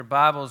Your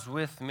Bibles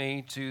with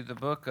me to the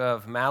book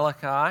of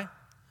Malachi.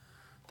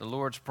 The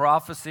Lord's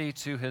prophecy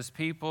to his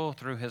people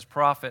through his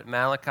prophet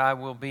Malachi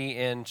will be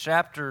in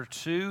chapter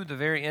 2, the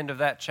very end of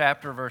that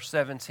chapter, verse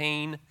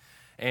 17,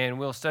 and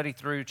we'll study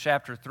through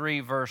chapter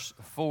 3, verse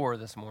 4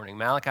 this morning.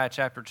 Malachi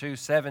chapter 2,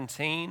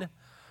 17,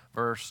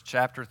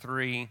 chapter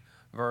 3,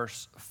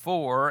 verse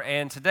 4,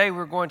 and today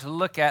we're going to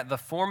look at the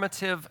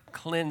formative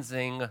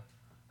cleansing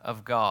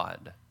of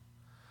God.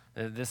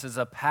 This is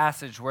a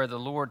passage where the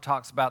Lord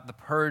talks about the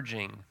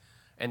purging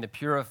and the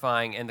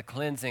purifying and the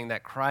cleansing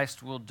that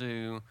Christ will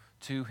do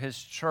to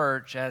his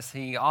church as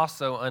he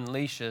also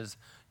unleashes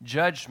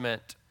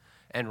judgment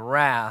and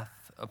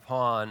wrath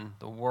upon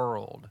the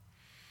world.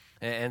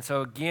 And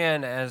so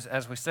again,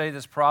 as we study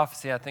this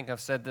prophecy, I think I've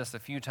said this a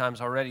few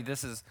times already,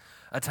 this is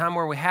a time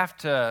where we have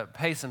to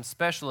pay some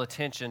special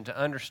attention to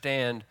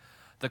understand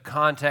the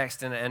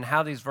context and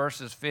how these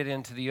verses fit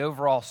into the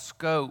overall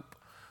scope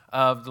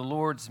of the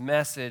Lord's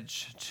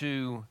message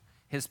to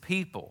his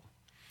people.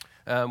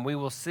 We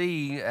will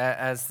see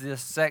as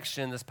this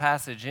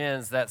passage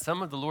ends, that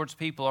some of the Lord's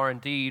people are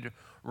indeed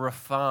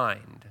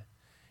refined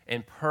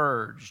and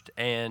purged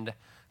and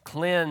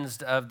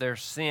cleansed of their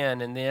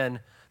sin. And then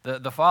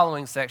the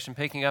following section,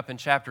 picking up in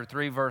chapter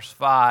 3, verse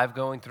 5,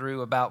 going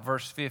through about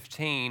verse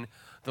 15,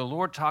 the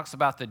Lord talks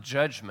about the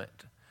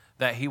judgment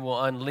that he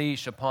will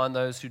unleash upon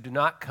those who do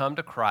not come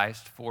to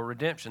Christ for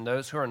redemption,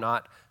 those who are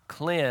not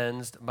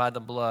cleansed by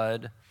the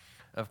blood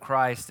of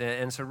Christ.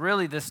 And so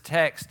really this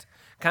text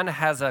kind of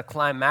has a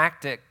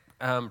climactic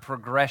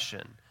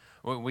progression.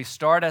 We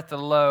start at the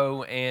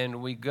low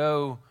and we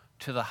go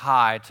to the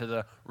high, to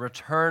the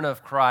return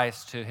of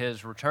Christ, to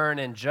his return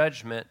in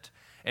judgment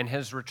and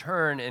his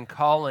return in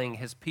calling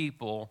his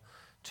people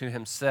to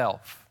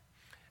himself.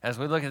 As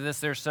we look at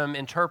this, there's some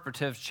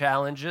interpretive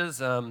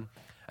challenges.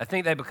 I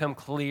think they become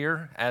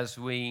clear as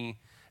we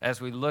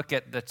look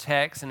at the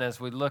text and as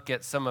we look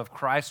at some of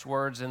Christ's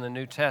words in the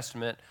New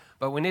Testament,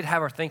 but we need to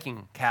have our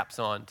thinking caps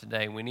on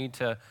today. We need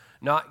to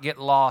not get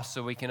lost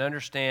so we can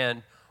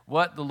understand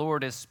what the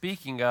Lord is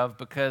speaking of,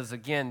 because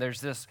again,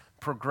 there's this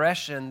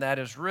progression that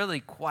is really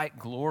quite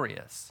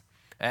glorious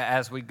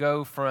as we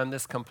go from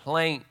this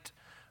complaint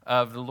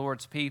of the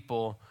Lord's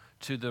people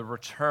to the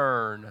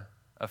return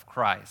of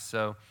Christ.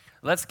 So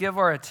let's give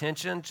our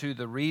attention to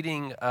the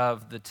reading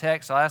of the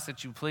text. I'll ask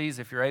that you please,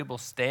 if you're able,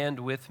 stand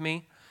with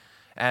me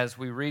as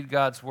we read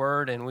God's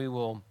word, and we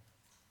will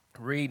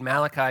read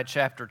Malachi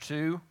chapter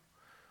 2,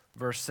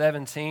 verse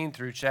 17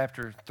 through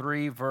chapter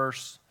 3,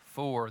 verse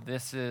 4.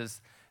 This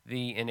is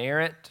the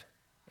inerrant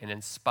and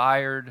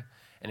inspired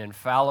and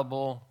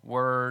infallible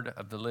word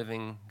of the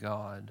living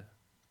God.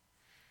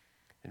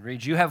 It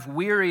reads, "You have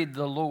wearied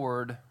the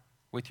Lord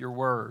with your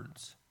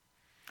words.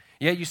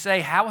 Yet you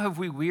say, 'How have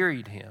we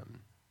wearied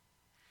him?'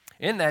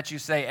 In that you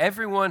say,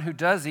 'Everyone who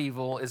does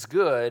evil is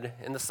good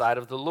in the sight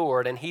of the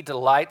Lord, and he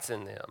delights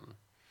in them.'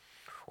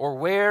 Or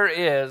where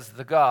is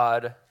the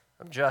God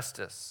of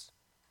justice?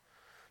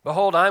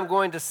 Behold, I am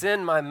going to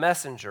send my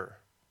messenger,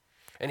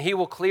 and he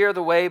will clear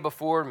the way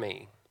before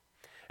me.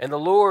 And the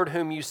Lord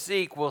whom you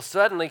seek will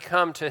suddenly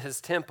come to his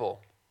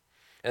temple.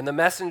 And the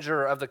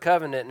messenger of the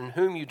covenant in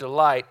whom you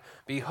delight,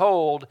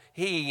 behold,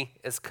 he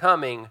is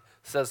coming,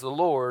 says the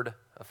Lord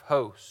of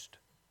hosts.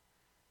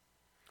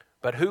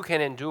 But who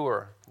can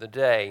endure the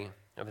day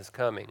of his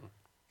coming?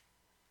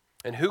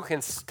 And who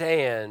can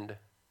stand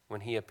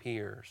when he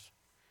appears?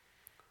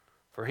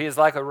 For he is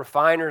like a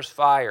refiner's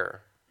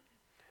fire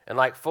and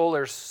like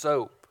fuller's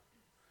soap.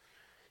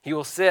 He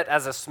will sit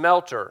as a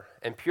smelter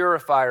and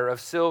purifier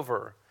of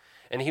silver,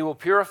 and he will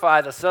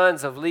purify the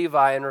sons of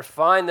Levi and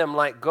refine them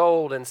like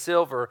gold and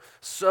silver,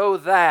 so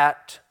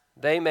that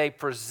they may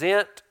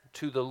present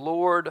to the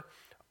Lord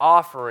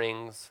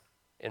offerings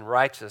in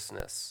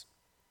righteousness.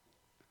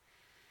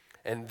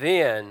 And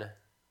then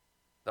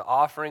the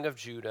offering of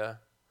Judah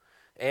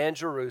and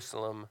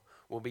Jerusalem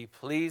will be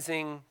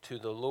pleasing to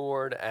the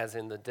Lord as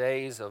in the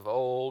days of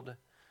old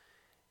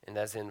and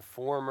as in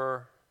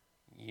former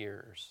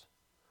years."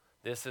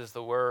 This is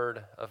the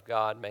word of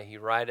God. May he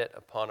write it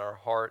upon our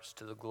hearts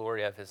to the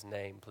glory of his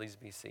name. Please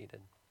be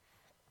seated.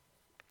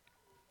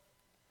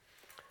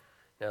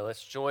 Now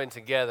let's join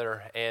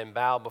together and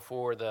bow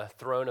before the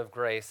throne of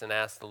grace and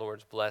ask the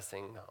Lord's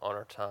blessing on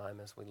our time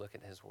as we look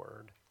at his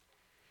word.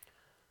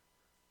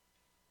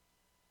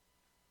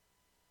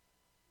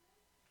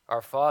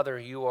 Our Father,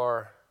 you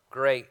are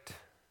great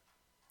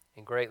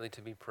and greatly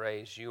to be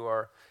praised. You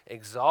are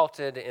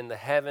exalted in the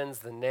heavens,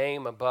 the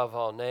name above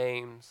all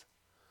names,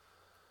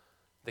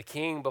 the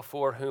King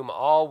before whom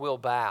all will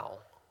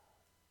bow,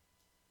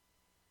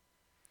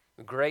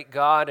 the great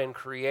God and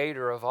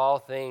creator of all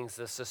things,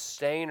 the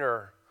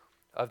sustainer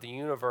of the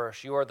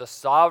universe. You are the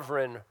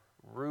sovereign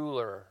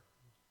ruler.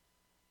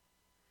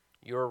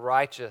 You are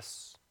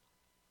righteous.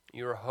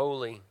 You are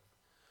holy.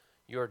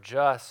 You are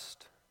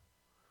just.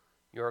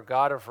 You are a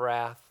God of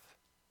wrath.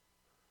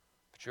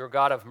 You're a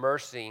God of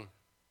mercy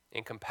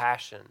and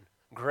compassion.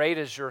 Great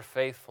is your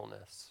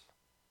faithfulness.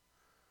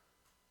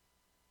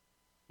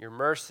 Your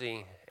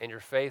mercy and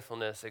your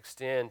faithfulness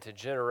extend to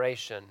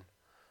generation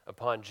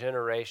upon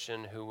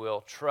generation who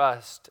will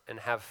trust and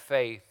have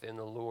faith in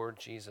the Lord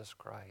Jesus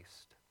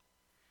Christ.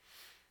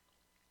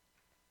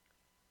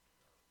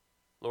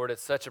 Lord,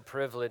 it's such a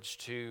privilege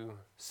to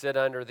sit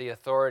under the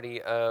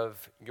authority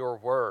of your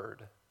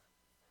word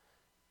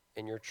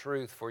and your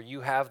truth, for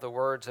you have the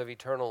words of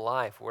eternal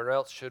life. Where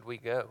else should we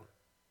go?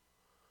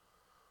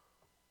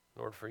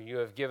 Lord, for you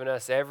have given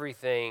us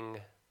everything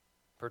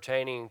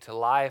pertaining to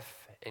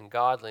life and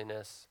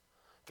godliness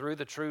through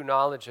the true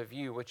knowledge of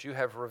you, which you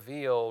have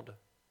revealed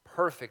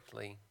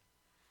perfectly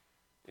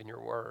in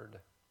your word.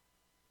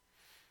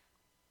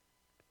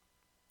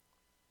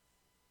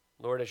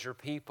 Lord, as your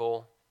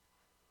people,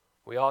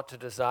 we ought to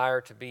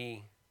desire to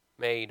be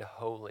made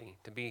holy,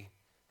 to be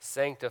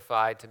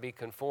sanctified, to be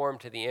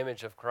conformed to the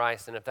image of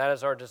Christ. And if that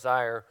is our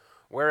desire,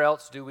 where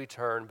else do we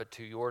turn but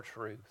to your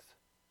truth?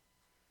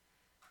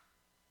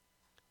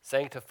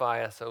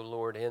 Sanctify us, O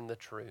Lord, in the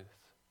truth.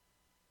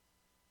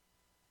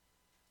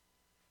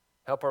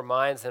 Help our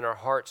minds and our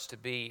hearts to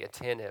be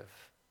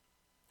attentive.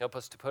 Help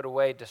us to put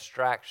away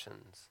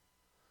distractions.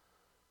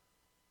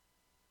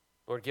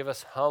 Lord, give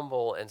us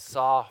humble and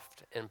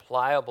soft and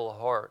pliable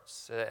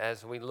hearts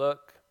as we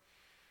look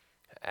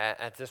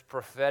at this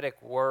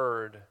prophetic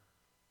word.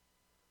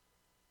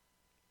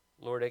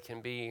 Lord, it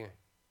can be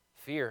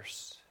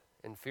fierce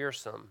and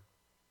fearsome.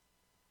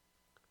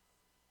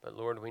 But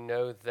Lord, we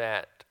know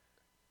that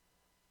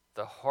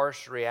the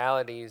harsh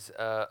realities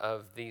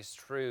of these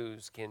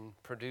truths can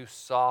produce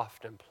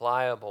soft and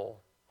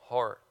pliable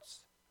hearts.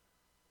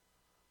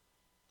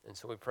 And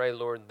so we pray,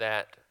 Lord,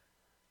 that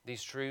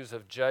these truths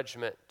of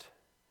judgment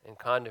and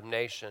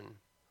condemnation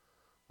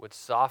would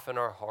soften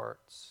our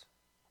hearts.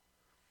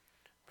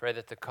 Pray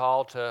that the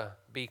call to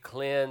be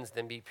cleansed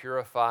and be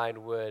purified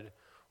would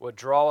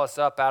draw us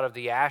up out of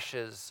the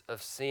ashes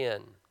of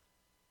sin.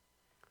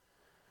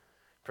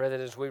 Pray that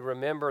as we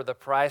remember the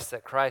price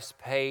that Christ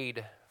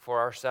paid for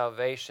our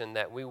salvation,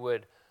 that we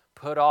would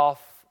put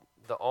off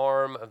the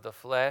arm of the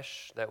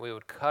flesh, that we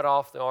would cut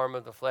off the arm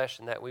of the flesh,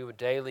 and that we would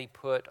daily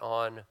put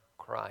on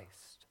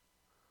Christ.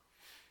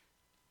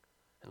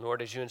 And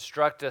Lord, as you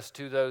instruct us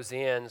to those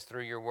ends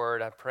through your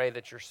word, I pray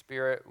that your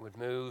Spirit would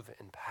move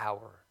in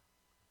power.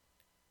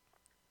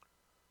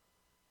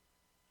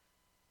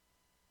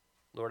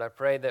 Lord, I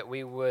pray that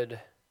we would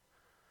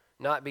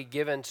not be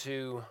given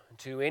to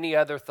any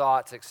other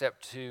thoughts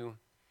except to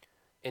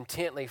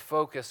intently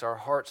focus our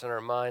hearts and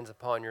our minds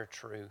upon your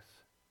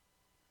truth.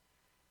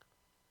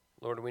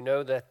 Lord, we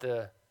know that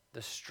the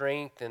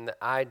strength and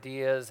the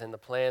ideas and the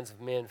plans of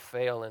men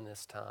fail in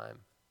this time.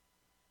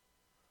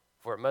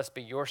 For it must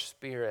be your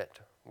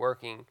Spirit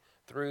working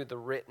through the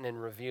written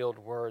and revealed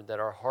word that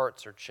our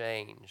hearts are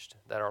changed,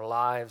 that our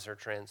lives are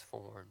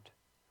transformed.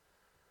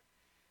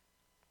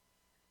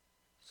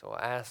 So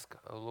I ask,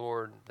 O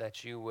Lord,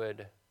 that you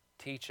would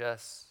teach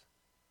us,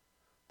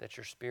 that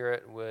your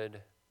Spirit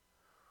would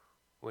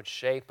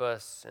shape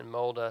us and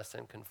mold us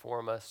and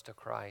conform us to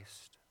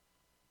Christ.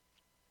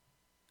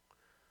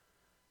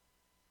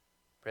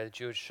 Pray that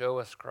you would show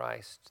us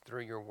Christ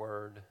through your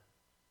word.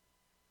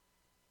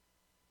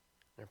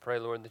 And I pray,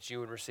 Lord, that you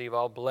would receive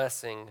all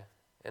blessing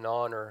and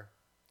honor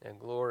and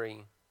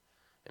glory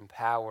and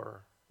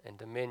power and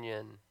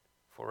dominion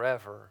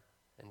forever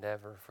and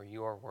ever, for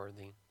you are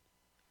worthy.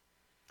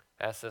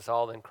 I ask this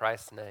all in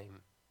Christ's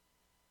name.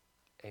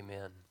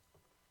 Amen.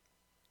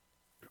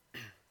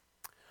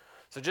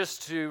 So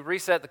just to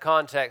reset the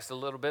context a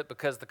little bit,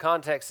 because the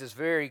context is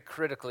very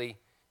critically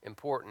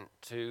important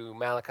to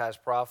Malachi's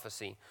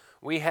prophecy.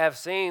 We have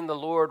seen the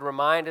Lord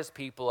remind his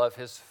people of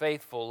his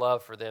faithful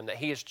love for them, that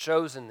he has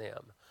chosen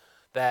them,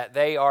 that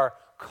they are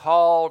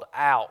called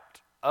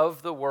out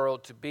of the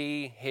world to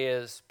be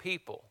his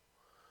people.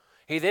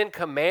 He then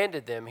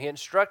commanded them, he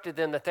instructed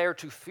them that they are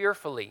to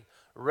fearfully,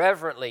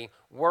 reverently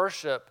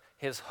worship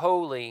his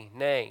holy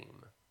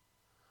name.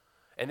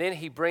 And then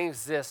he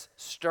brings this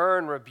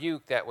stern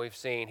rebuke that we've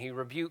seen. He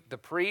rebuked the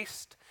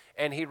priest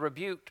and he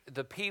rebuked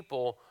the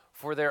people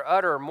for their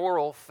utter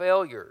moral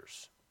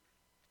failures.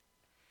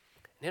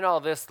 And in all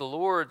this, the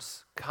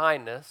Lord's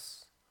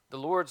kindness, the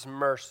Lord's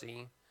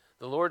mercy,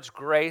 the Lord's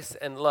grace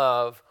and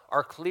love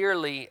are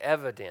clearly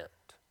evident.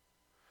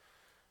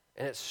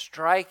 And it's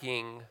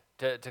striking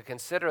to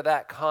consider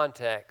that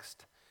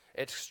context.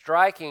 It's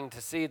striking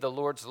to see the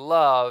Lord's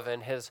love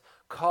and his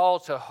call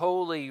to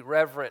holy,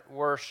 reverent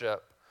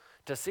worship,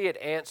 to see it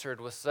answered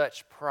with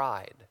such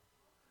pride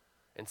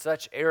and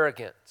such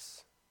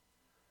arrogance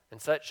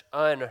and such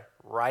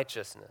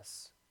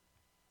unrighteousness.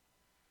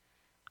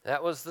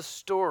 That was the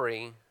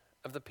story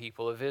of the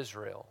people of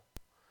Israel.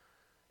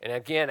 And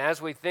again,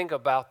 as we think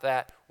about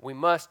that, we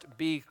must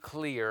be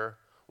clear.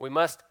 We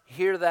must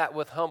hear that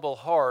with humble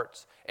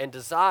hearts and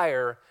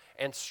desire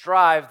and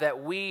strive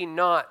that we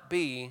not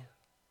be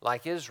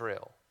like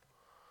Israel.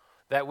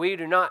 That we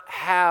do not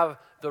have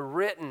the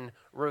written,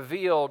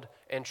 revealed,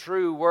 and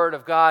true Word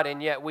of God,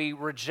 and yet we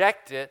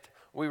reject it.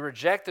 We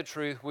reject the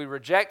truth. We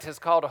reject his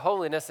call to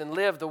holiness and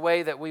live the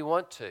way that we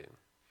want to.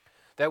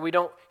 That we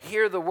don't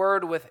hear the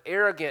Word with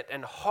arrogant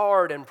and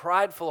hard and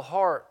prideful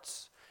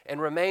hearts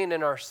and remain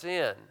in our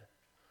sin.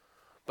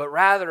 but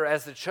rather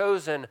as the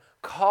chosen,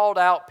 called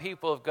out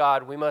people of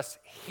God, we must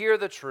hear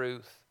the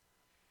truth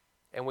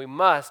and we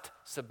must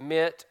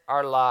submit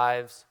our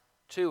lives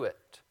to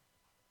it.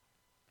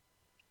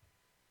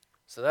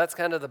 So that's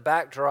kind of the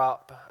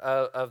backdrop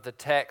of the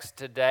text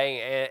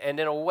today. And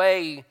in a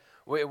way,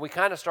 we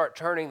kind of start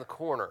turning the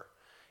corner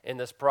in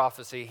this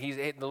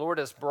prophecy. The Lord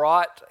has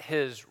brought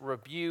his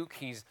rebuke.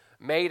 He's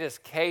made his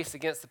case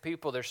against the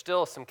people. There's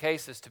still some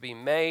cases to be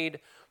made,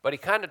 but he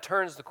kind of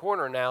turns the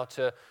corner now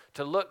to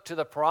look to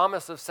the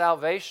promise of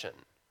salvation.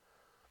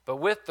 But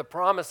with the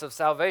promise of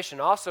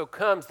salvation also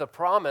comes the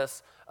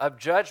promise of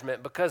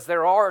judgment, because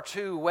there are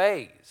two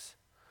ways.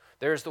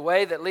 There's the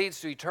way that leads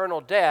to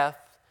eternal death,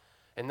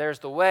 and there's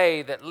the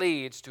way that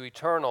leads to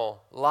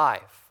eternal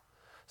life.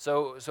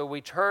 So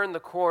we turn the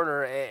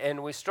corner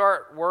and we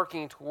start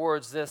working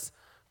towards this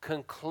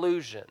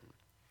conclusion.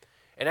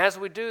 And as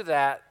we do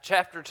that,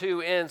 chapter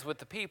 2 ends with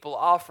the people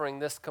offering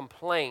this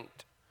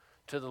complaint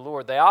to the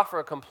Lord. They offer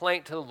a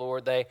complaint to the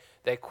Lord. They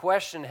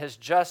question his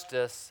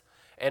justice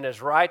and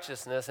his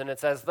righteousness, and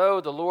it's as though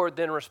the Lord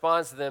then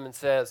responds to them and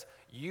says,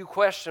 "You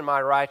question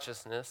my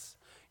righteousness.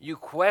 You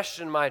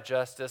question my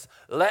justice.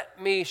 Let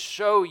me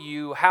show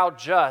you how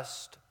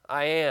just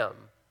I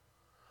am."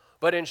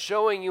 But in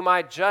showing you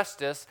my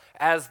justice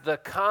as the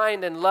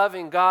kind and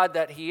loving God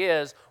that he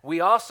is, we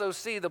also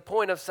see the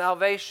point of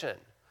salvation,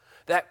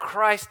 that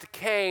Christ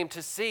came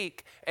to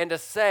seek and to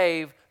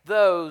save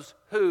those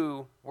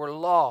who were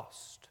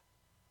lost.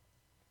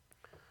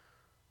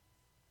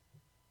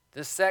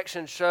 This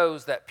section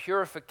shows that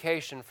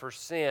purification for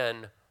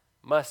sin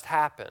must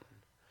happen.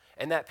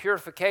 And that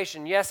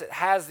purification, yes, it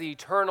has the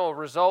eternal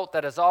result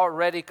that is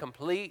already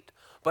complete,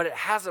 but it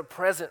has a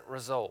present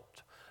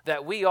result,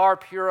 that we are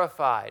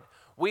purified,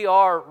 we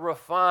are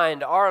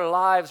refined, our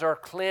lives are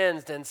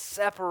cleansed and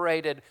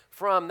separated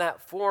from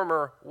that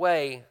former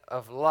way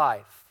of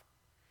life.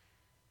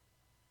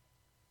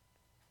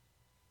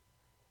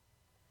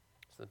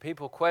 So the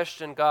people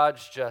question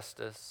God's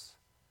justice,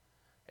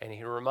 and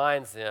he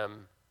reminds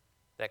them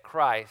that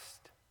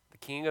Christ, the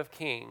King of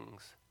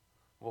Kings,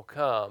 will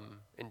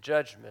come in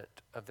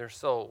judgment of their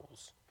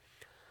souls.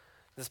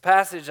 This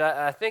passage,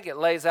 I think it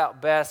lays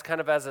out best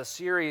kind of as a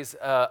series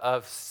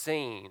of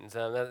scenes.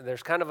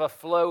 There's kind of a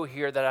flow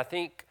here that I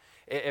think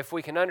if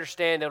we can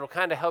understand, it'll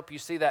kind of help you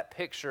see that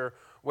picture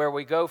where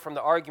we go from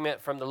the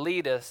argument from the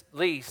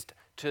least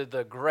to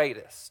the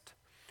greatest.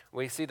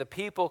 We see the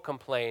people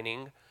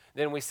complaining,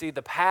 then we see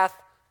the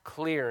path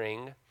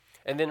clearing,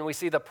 and then we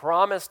see the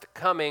promised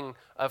coming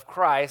of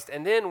Christ,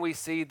 and then we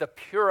see the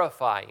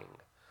purifying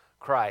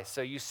Christ.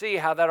 So you see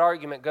how that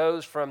argument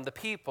goes from the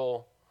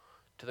people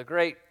to the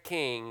great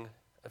King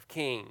of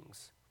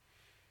Kings.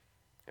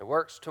 It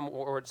works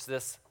towards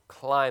this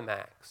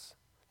climax,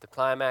 the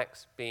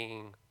climax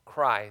being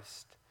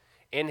Christ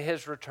in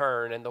his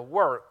return and the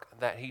work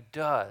that he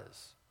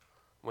does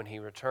when he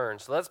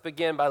returns. So let's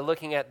begin by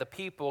looking at the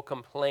people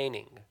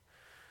complaining.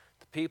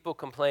 The people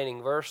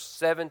complaining, verse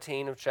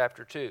 17 of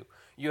chapter 2.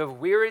 "You have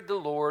wearied the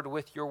Lord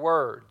with your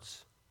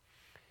words."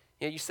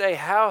 Yet you say,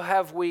 "How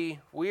have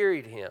we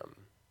wearied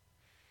him?"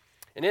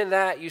 And in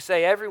that you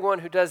say, "Everyone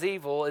who does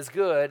evil is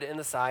good in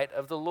the sight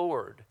of the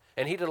Lord,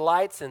 and he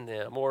delights in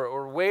them."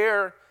 Or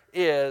where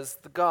is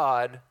the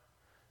God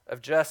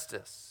of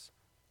justice?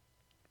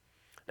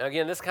 Now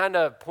again, this kind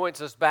of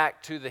points us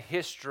back to the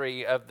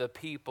history of the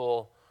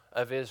people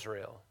of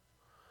Israel.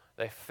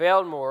 They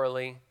failed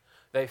morally.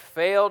 They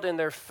failed in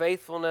their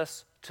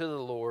faithfulness to the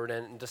Lord.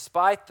 And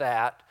despite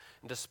that,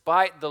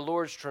 despite the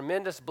Lord's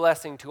tremendous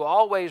blessing to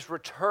always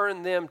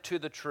return them to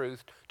the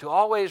truth, to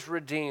always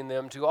redeem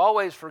them, to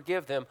always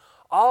forgive them,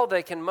 all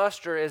they can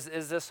muster is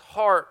this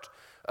heart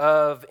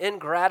of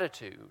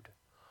ingratitude.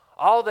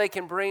 All they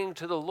can bring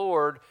to the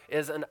Lord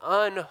is an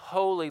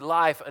unholy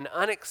life, an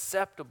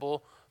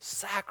unacceptable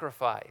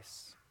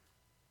sacrifice.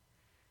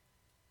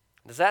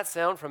 Does that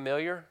sound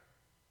familiar?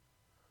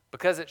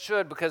 Because it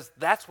should, because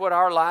that's what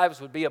our lives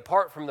would be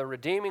apart from the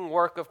redeeming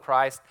work of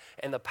Christ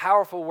and the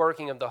powerful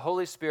working of the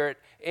Holy Spirit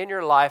in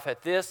your life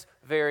at this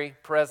very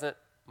present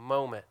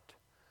moment.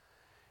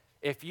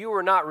 If you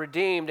were not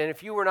redeemed and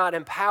if you were not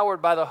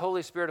empowered by the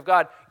Holy Spirit of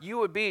God, you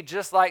would be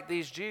just like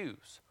these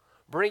Jews,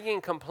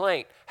 bringing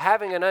complaint,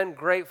 having an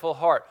ungrateful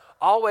heart,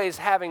 always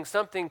having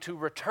something to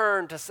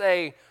return to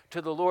say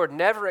to the Lord,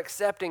 never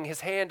accepting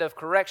his hand of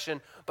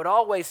correction, but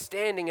always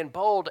standing in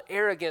bold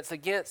arrogance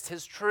against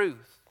his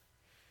truth.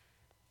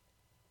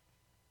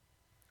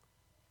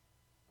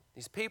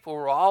 These people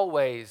were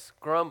always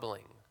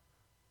grumbling.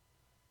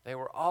 They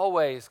were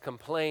always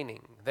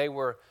complaining. They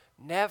were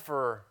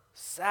never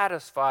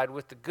satisfied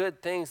with the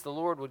good things the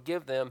Lord would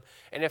give them.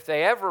 And if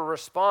they ever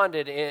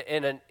responded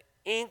in an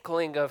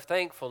inkling of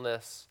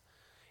thankfulness,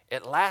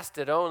 it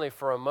lasted only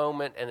for a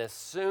moment, and as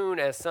soon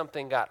as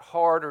something got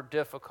hard or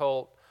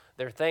difficult,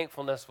 their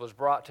thankfulness was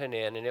brought to an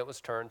end, and it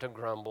was turned to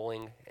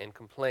grumbling and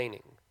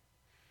complaining.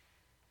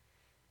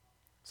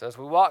 So as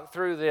we walk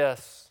through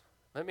this,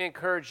 let me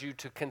encourage you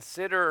to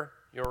consider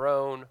your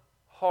own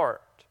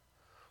heart.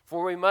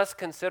 For we must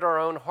consider our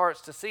own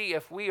hearts to see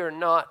if we are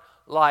not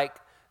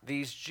like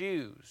these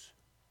Jews.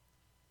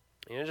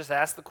 Just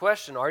ask the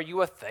question, are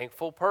you a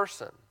thankful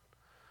person?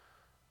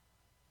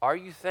 Are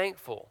you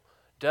thankful?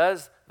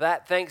 Does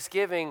that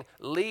thanksgiving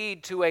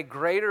lead to a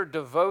greater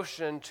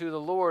devotion to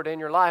the Lord in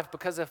your life?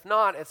 Because if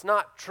not, it's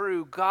not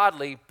true,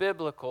 godly,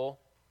 biblical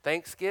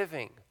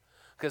thanksgiving.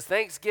 Because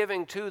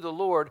thanksgiving to the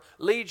Lord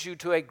leads you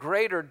to a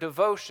greater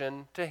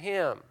devotion to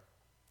Him.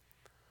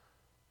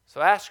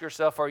 So ask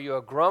yourself, are you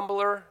a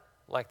grumbler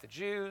like the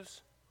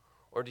Jews?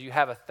 Or do you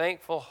have a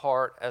thankful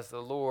heart as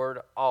the Lord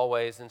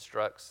always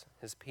instructs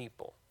His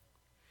people?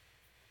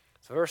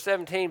 So verse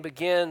 17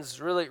 begins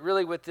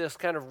really with this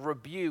kind of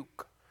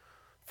rebuke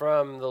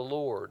from the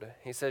Lord.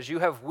 He says, you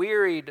have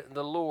wearied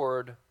the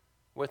Lord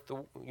with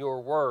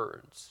your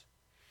words.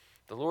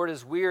 The Lord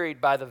is wearied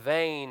by the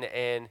vain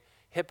and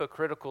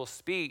hypocritical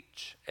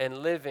speech and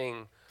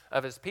living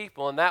of His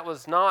people. And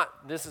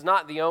this is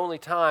not the only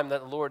time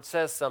that the Lord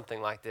says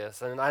something like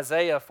this. In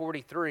Isaiah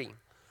 43,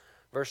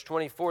 verse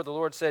 24, the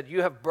Lord said,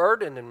 you have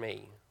burdened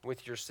me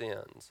with your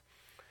sins.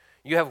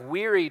 You have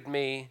wearied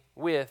me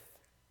with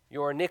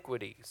your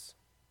iniquities.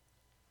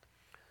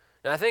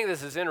 Now, I think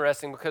this is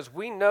interesting because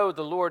we know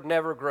the Lord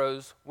never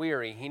grows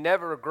weary. He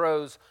never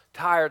grows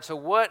tired. So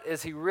what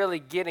is He really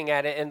getting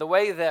at it? And the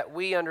way that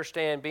we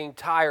understand being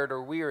tired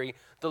or weary,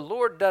 the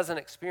Lord doesn't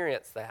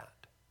experience that.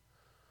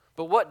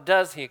 But what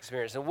does He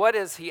experience? And what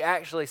is He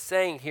actually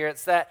saying here?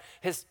 It's that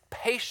His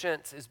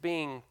patience is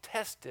being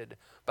tested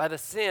by the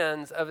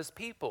sins of His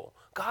people.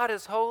 God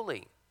is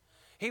holy.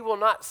 He will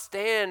not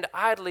stand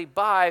idly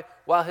by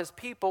while His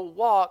people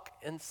walk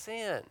in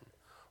sin,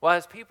 while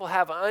His people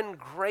have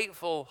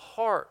ungrateful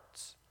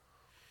hearts.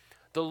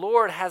 The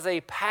Lord has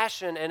a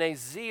passion and a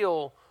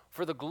zeal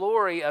for the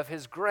glory of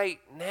His great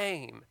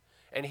name,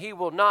 and He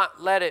will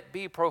not let it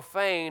be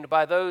profaned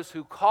by those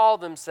who call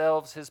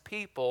themselves His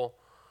people,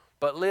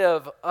 but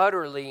live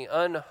utterly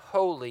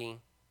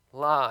unholy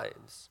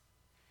lives.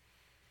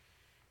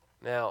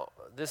 Now,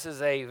 this is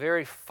a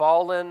very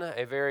fallen,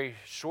 a very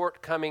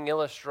shortcoming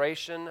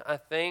illustration, I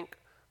think,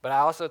 but I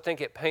also think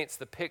it paints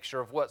the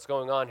picture of what's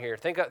going on here.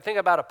 Think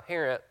about a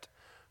parent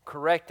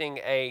correcting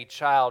a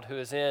child who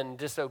is in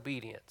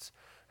disobedience,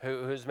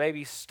 who's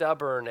maybe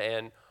stubborn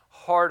and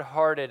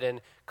hard-hearted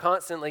and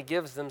constantly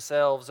gives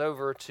themselves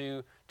over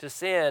to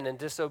sin and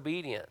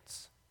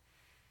disobedience.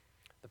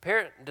 The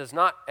parent does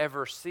not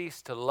ever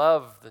cease to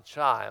love the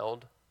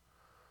child.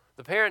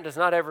 The parent does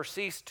not ever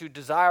cease to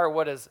desire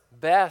what is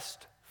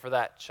best for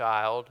that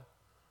child.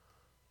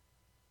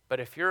 But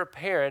if you're a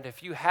parent,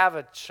 if you have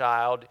a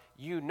child,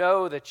 you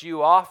know that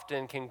you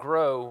often can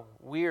grow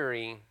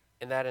weary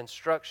in that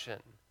instruction.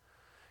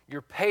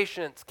 Your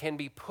patience can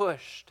be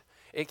pushed.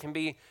 It can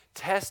be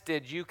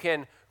tested. You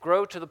can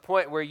grow to the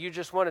point where you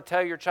just want to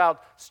tell your child,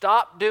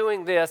 stop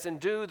doing this and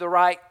do the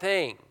right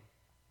thing.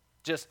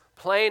 Just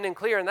plain and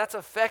clear. And that's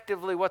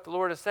effectively what the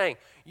Lord is saying.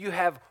 You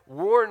have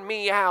worn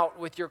me out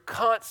with your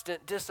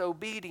constant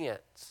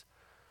disobedience.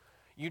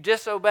 You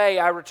disobey,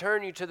 I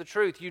return you to the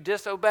truth. You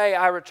disobey,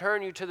 I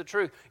return you to the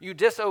truth. You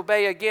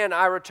disobey again,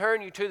 I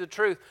return you to the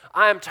truth.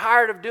 I am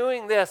tired of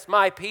doing this,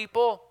 my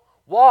people.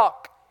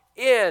 Walk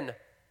in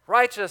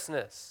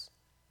righteousness.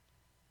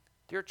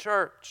 Dear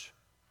church,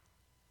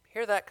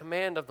 hear that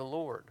command of the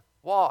Lord.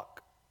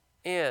 Walk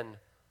in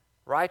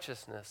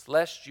righteousness,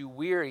 lest you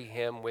weary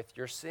Him with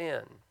your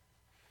sin.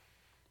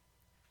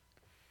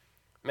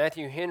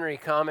 Matthew Henry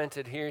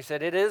commented here, he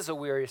said, it is a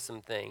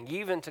wearisome thing,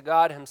 even to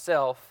God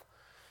Himself,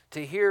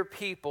 to hear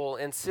people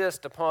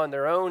insist upon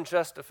their own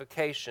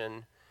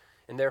justification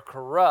in their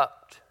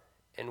corrupt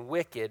and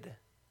wicked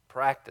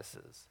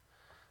practices.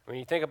 When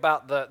you think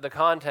about the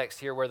context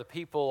here where the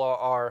people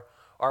are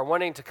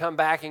wanting to come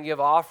back and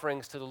give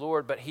offerings to the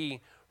Lord, but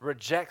He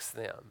rejects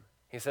them.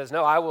 He says,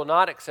 no, I will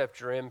not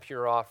accept your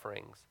impure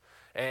offerings.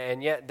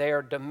 And yet they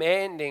are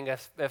demanding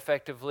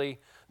effectively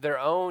their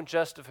own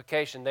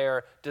justification. They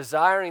are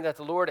desiring that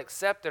the Lord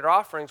accept their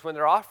offerings when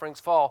their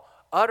offerings fall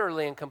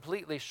utterly and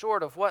completely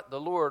short of what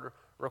the Lord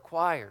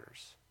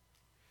requires.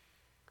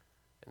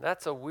 And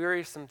that's a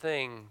wearisome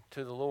thing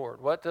to the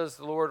Lord. What does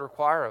the Lord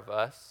require of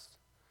us?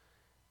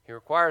 He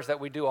requires that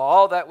we do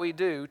all that we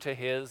do to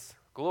His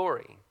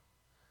glory.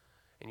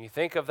 And you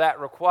think of that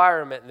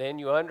requirement, then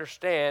you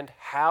understand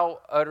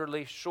how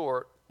utterly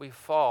short we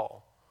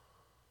fall.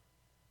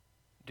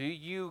 Do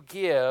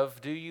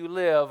you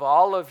live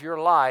all of your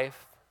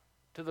life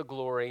to the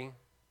glory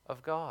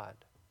of God?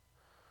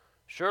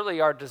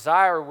 Surely our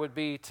desire would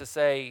be to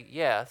say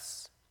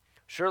yes.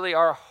 Surely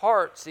our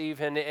hearts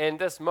even in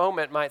this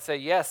moment might say,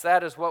 yes,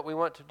 that is what we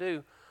want to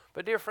do.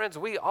 But dear friends,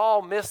 we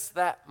all miss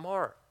that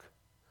mark.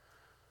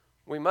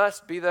 We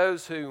must be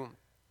those who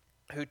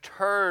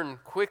turn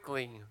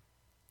quickly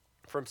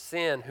from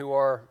sin, who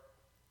are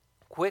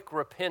quick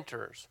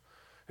repenters,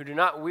 who do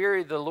not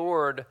weary the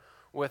Lord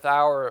with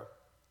our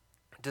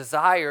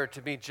desire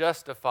to be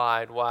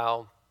justified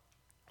while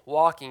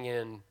walking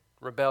in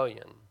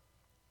rebellion,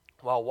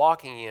 while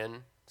walking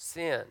in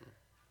sin.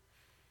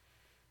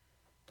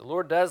 The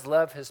Lord does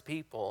love His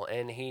people,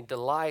 and He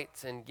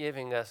delights in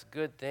giving us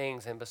good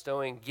things and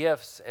bestowing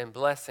gifts and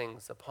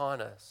blessings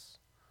upon us.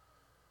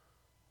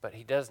 But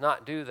he does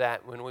not do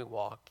that when we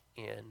walk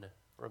in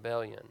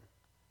rebellion.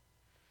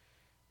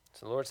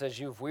 So the Lord says,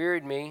 you've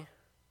wearied me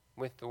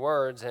with the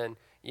words, and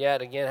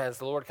yet again, as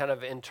the Lord kind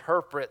of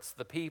interprets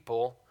the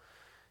people,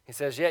 he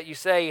says, yet you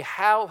say,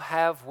 how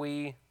have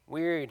we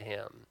wearied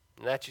him?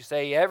 And that you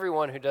say,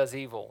 everyone who does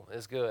evil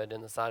is good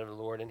in the sight of the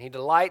Lord, and he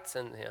delights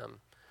in him.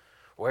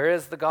 Where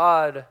is the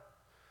God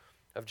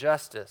of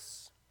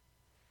justice?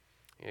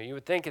 You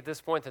would think at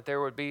this point that there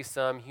would be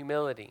some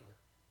humility,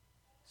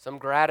 some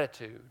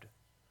gratitude,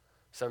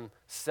 some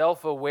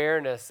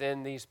self-awareness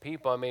in these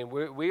people. I mean,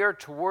 we are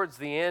towards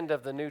the end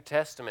of the New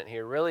Testament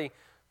here, really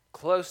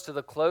close to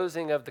the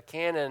closing of the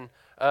canon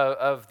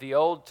of the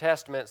Old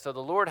Testament. So the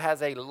Lord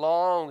has a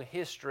long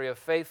history of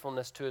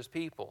faithfulness to his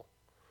people.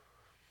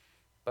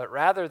 But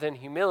rather than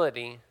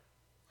humility,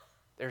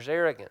 there's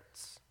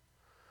arrogance.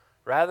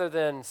 Rather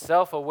than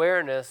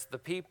self-awareness, the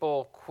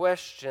people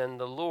question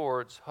the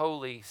Lord's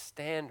holy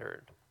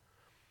standard.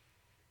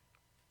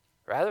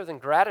 Rather than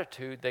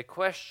gratitude, they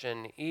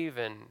question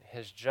even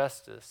his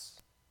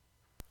justice.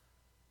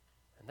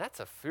 And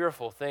that's a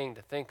fearful thing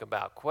to think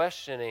about,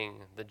 questioning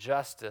the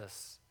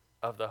justice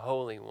of the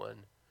Holy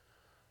One,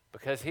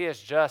 because he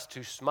is just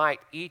to smite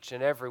each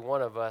and every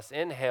one of us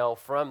in hell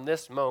from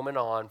this moment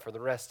on for the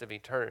rest of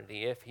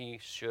eternity, if he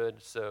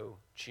should so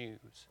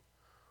choose.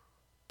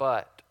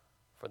 But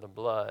for the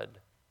blood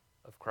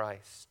of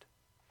Christ.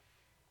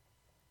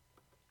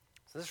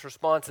 So this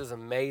response is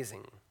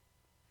amazing.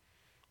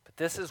 But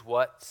this is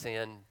what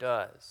sin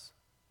does.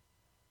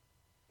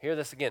 Hear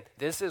this again.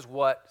 This is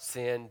what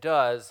sin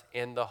does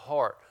in the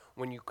heart.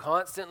 When you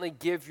constantly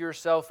give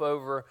yourself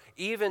over,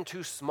 even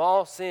to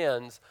small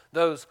sins,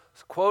 those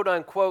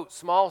quote-unquote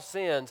small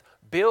sins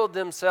build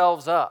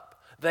themselves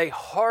up. They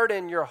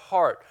harden your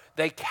heart.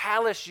 They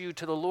callous you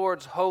to the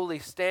Lord's holy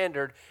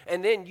standard,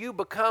 and then you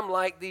become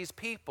like these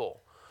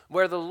people,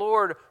 where the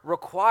Lord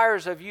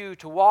requires of you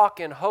to walk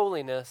in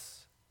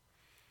holiness,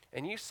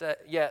 and you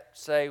yet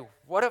say,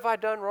 what have I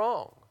done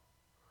wrong?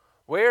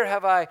 Where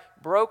have I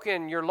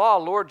broken your law?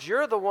 Lord,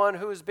 you're the one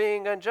who is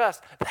being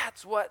unjust.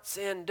 That's what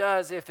sin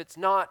does if it's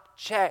not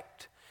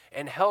checked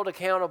and held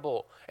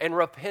accountable and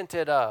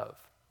repented of.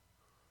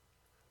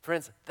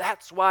 Friends,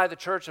 that's why the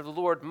church of the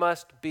Lord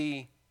must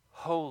be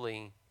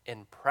holy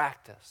in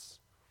practice,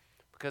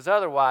 because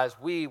otherwise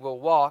we will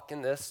walk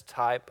in this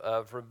type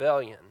of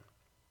rebellion.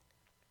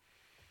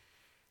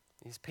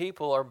 These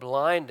people are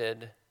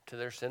blinded to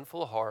their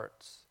sinful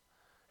hearts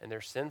and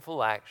their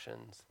sinful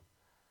actions,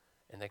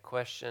 and they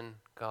question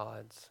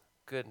God's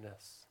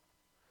goodness.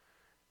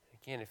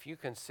 Again, if you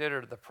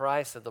consider the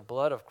price of the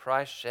blood of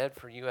Christ shed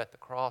for you at the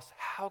cross,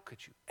 how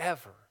could you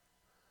ever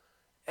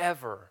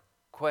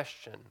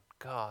question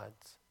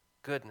God's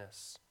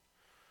goodness?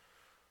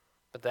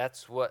 But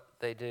that's what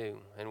they do,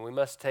 and we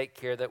must take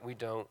care that we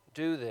don't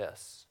do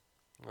this.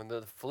 And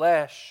the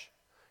flesh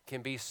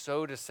can be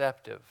so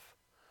deceptive.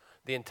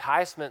 The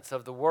enticements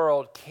of the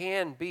world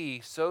can be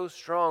so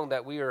strong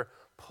that we are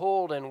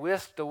pulled and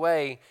whisked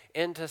away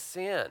into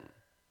sin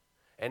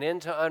and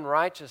into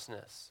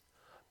unrighteousness.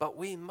 But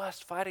we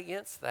must fight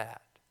against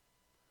that.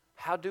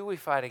 How do we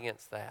fight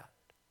against that?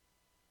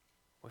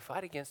 We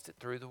fight against it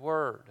through the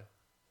Word.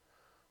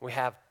 We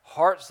have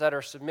hearts that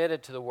are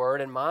submitted to the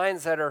Word and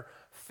minds that are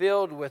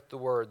filled with the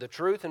Word. The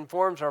truth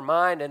informs our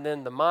mind, and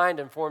then the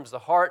mind informs the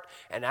heart,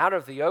 and out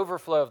of the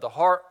overflow of the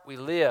heart we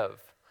live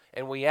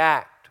and we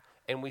act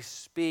and we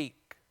speak.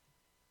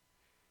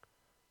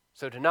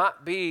 So to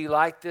not be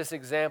like this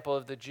example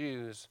of the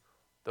Jews,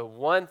 the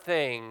one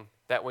thing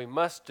that we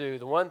must do,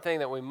 the one thing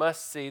that we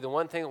must see, the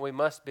one thing that we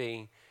must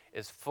be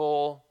is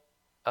full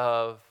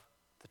of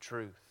the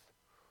truth,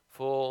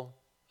 full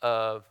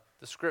of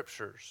the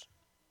Scriptures.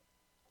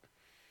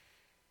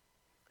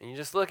 And you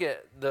just look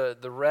at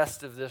the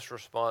rest of this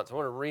response. I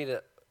want to read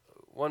it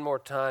one more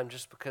time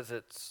just because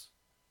it's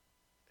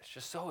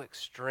just so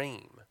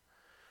extreme.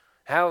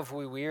 How have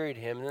we wearied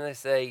him? And then they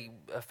say,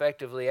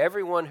 effectively,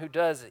 everyone who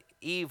does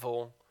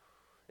evil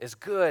is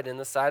good in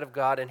the sight of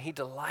God, and he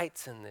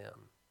delights in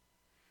them.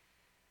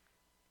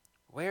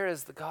 Where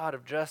is the God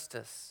of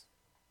justice?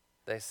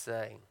 They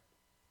say.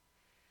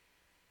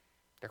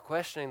 They're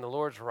questioning the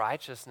Lord's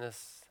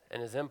righteousness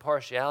and his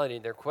impartiality.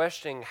 They're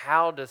questioning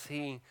how does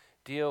he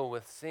deal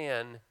with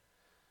sin.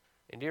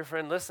 And dear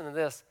friend, listen to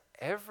this.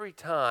 Every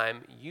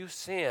time you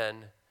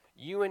sin,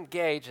 you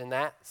engage in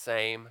that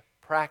same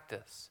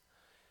practice.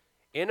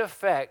 In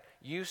effect,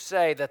 you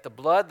say that the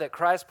blood that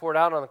Christ poured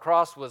out on the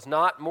cross was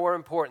not more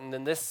important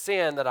than this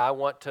sin that I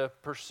want to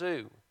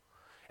pursue.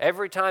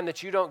 Every time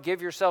that you don't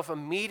give yourself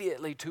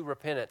immediately to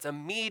repentance,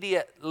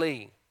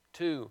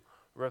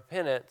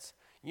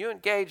 you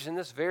engage in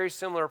this very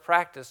similar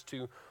practice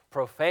to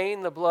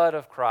profane the blood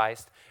of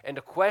Christ and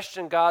to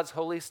question God's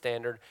holy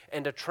standard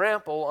and to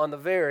trample on the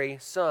very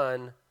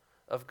Son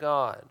of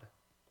God.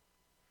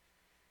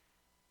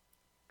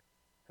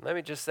 And let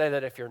me just say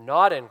that if you're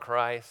not in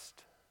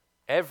Christ,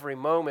 every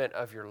moment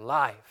of your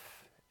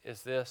life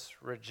is this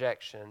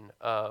rejection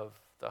of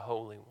the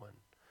Holy One,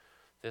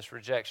 this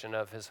rejection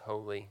of his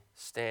holy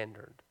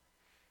standard.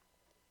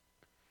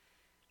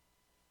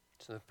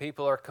 So the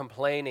people are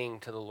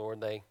complaining to the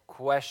Lord. They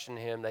question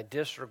him. They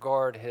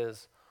disregard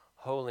his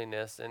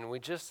holiness. And we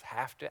just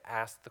have to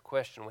ask the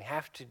question. We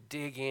have to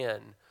dig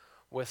in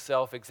with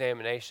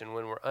self-examination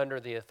when we're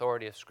under the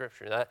authority of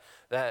Scripture.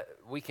 That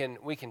we can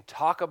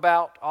talk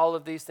about all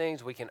of these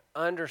things. We can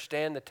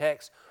understand the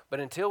text. But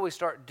until we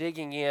start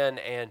digging in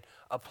and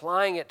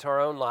applying it to our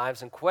own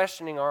lives and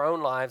questioning our own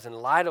lives in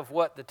light of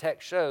what the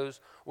text shows,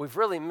 we've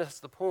really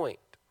missed the point.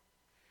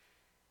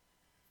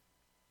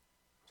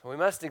 So we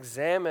must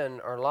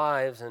examine our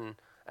lives and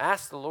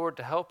ask the Lord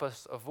to help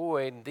us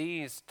avoid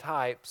these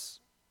types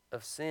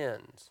of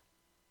sins.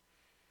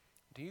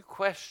 Do you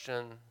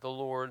question the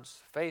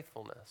Lord's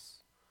faithfulness?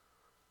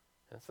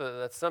 And so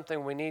that's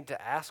something we need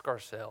to ask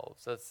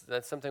ourselves.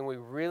 That's something we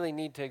really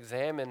need to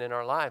examine in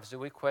our lives. Do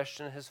we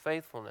question his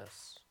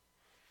faithfulness?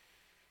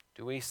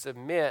 Do we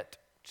submit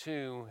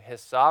to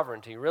his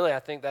sovereignty? Really, I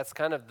think that's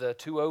kind of the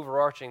two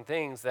overarching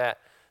things that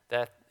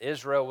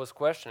Israel was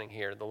questioning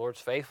here. The Lord's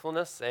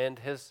faithfulness and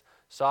his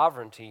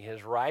sovereignty,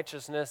 his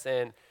righteousness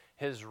and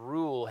his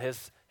rule,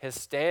 his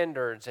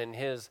standards and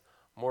his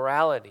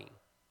morality.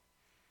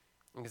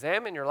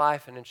 Examine your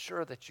life and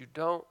ensure that you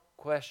don't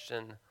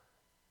question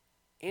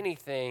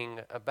anything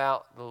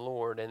about the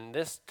Lord in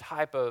this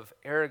type of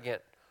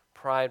arrogant,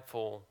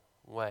 prideful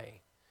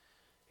way.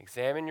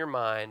 Examine your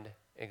mind,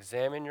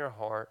 examine your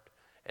heart,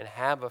 and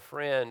have a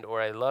friend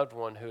or a loved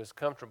one who is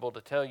comfortable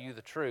to tell you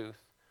the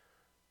truth,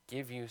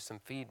 give you some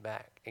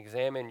feedback.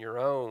 Examine your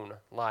own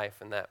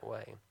life in that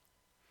way.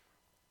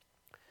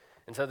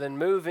 And so then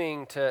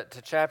moving to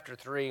chapter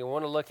 3, I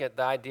want to look at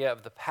the idea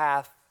of the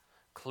path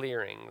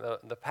clearing,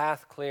 the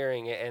path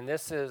clearing, and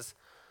this is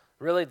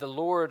really the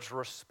Lord's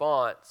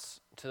response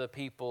to the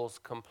people's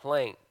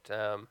complaint.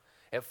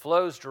 It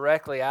flows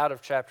directly out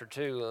of chapter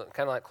 2,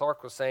 kind of like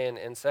Clark was saying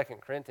in 2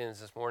 Corinthians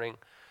this morning.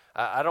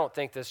 I don't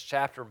think this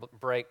chapter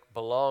break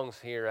belongs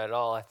here at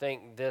all. I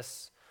think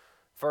this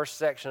first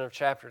section of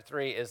chapter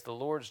 3 is the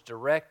Lord's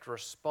direct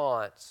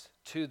response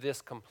to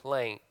this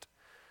complaint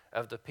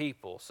of the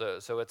people.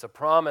 So it's a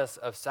promise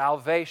of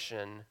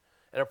salvation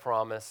and a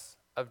promise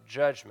of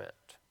judgment.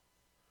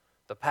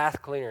 The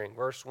path clearing,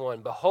 verse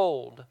 1,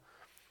 "Behold,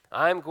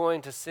 I'm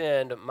going to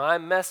send my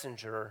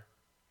messenger,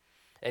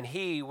 and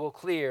he will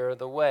clear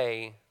the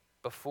way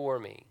before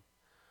me."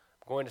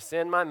 I'm going to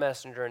send my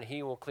messenger, and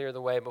he will clear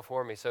the way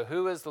before me. So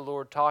who is the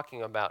Lord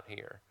talking about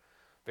here?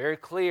 Very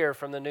clear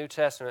from the New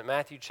Testament,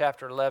 Matthew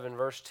chapter 11,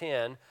 verse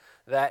 10,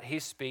 that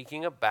he's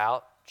speaking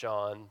about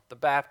John the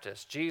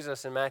Baptist.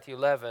 Jesus in Matthew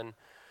 11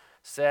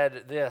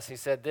 said this. He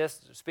said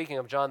this, speaking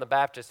of John the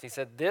Baptist, he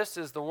said, "This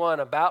is the one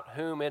about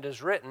whom it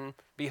is written,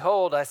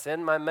 Behold, I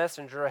send my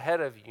messenger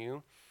ahead of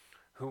you,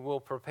 who will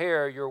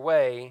prepare your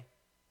way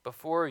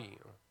before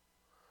you."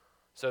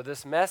 So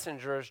this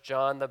messenger is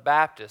John the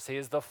Baptist. He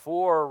is the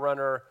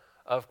forerunner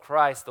of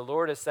Christ. The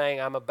Lord is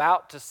saying, I'm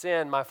about to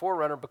send my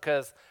forerunner,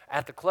 because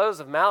at the close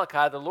of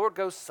Malachi, the Lord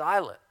goes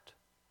silent.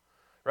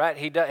 Right?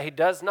 He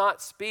does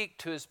not speak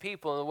to his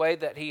people in the way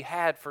that he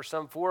had for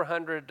some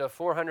 400 to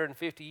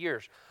 450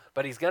 years.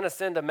 But he's going to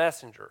send a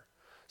messenger.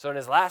 So in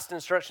his last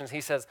instructions,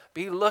 he says,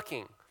 be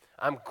looking.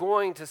 I'm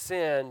going to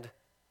send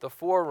the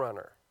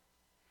forerunner.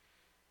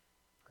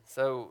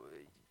 So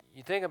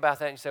you think about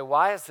that and you say,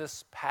 why is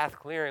this path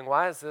clearing?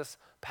 Why is this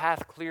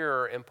path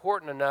clearer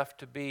important enough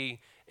to be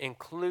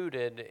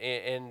included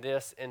in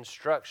this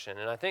instruction?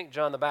 And I think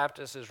John the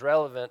Baptist is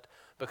relevant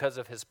because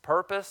of his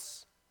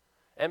purpose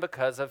and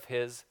because of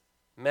his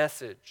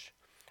message.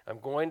 I'm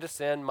going to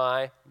send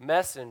my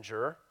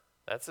messenger.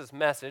 That's his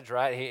message,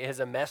 right? He is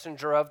a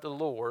messenger of the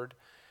Lord,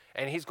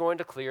 and he's going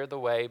to clear the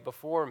way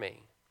before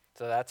me.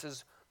 So that's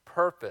his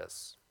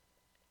purpose.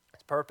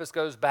 His purpose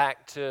goes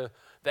back to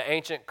the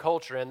ancient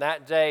culture. In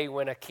that day,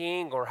 when a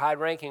king or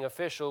high-ranking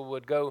official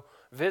would go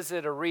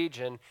visit a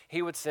region,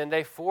 he would send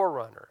a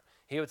forerunner.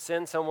 He would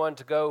send someone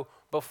to go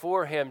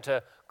before him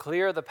to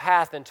clear the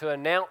path and to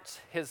announce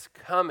his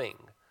coming.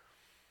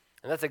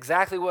 And that's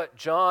exactly what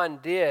John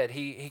did.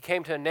 He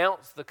came to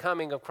announce the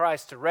coming of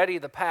Christ, to ready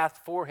the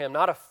path for him,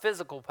 not a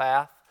physical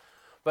path,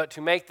 but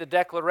to make the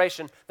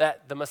declaration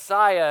that the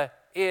Messiah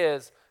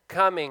is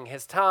coming.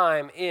 His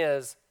time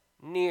is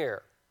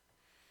near.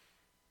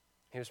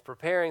 He was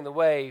preparing the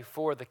way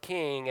for the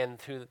king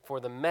and for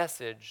the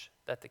message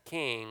that the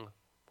king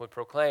would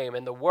proclaim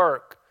and the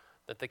work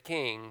that the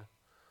king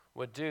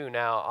would do.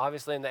 Now,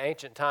 obviously in the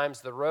ancient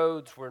times, the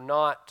roads were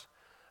not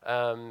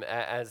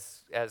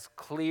as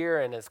clear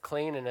and as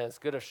clean and as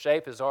good of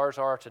shape as ours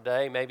are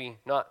today. Maybe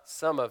not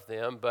some of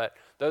them, but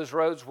those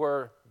roads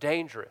were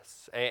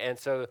dangerous. And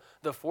so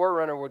the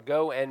forerunner would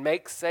go and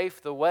make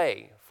safe the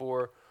way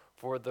for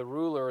the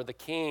ruler or the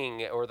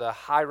king or the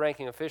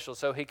high-ranking official,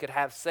 so he could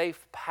have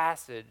safe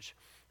passage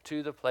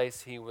to the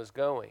place he was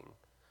going.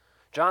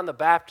 John the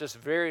Baptist,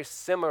 very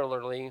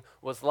similarly,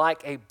 was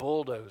like a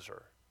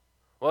bulldozer,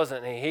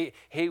 wasn't he?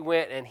 He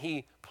went and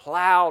he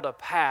plowed a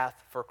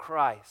path for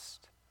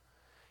Christ.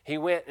 He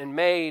went and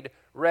made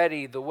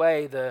ready the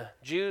way. The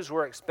Jews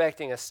were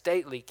expecting a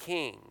stately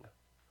king,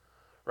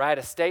 right?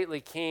 A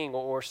stately king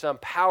or some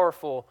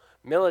powerful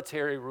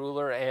military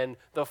ruler, and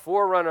the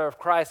forerunner of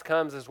Christ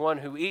comes as one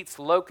who eats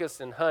locusts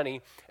and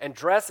honey and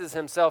dresses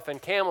himself in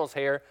camel's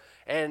hair.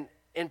 And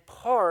in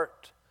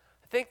part,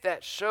 I think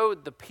that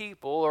showed the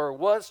people, or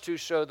was to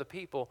show the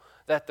people,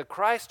 that the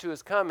Christ who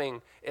is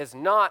coming is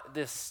not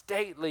this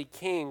stately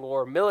king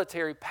or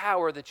military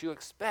power that you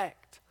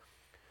expect.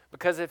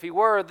 Because if he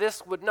were,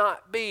 this would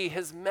not be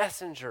his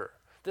messenger.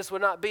 This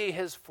would not be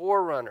his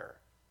forerunner.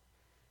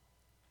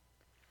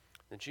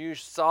 The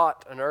Jews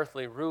sought an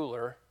earthly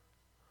ruler,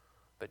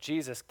 but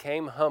Jesus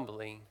came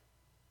humbly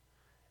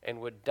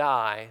and would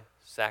die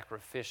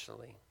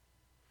sacrificially.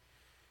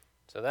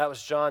 So that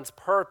was John's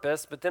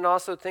purpose, but then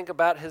also think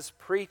about his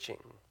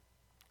preaching,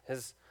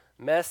 his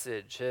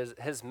message.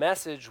 His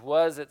message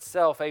was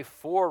itself a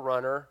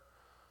forerunner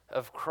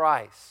of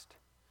Christ.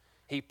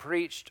 He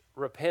preached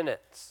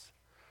repentance.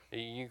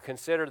 You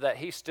consider that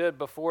he stood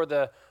before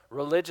the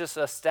religious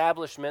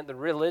establishment, the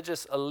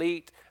religious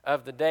elite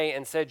of the day,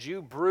 and said,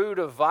 "You brood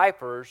of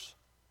vipers,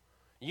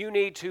 you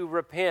need to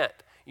repent.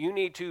 You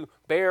need to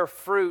bear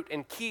fruit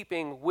in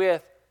keeping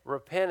with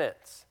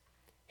repentance."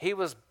 He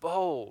was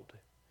bold.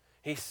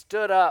 He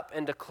stood up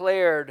and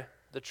declared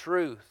the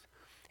truth.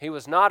 He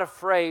was not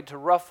afraid to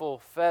ruffle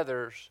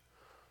feathers,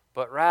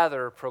 but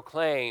rather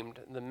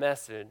proclaimed the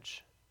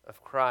message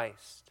of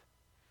Christ.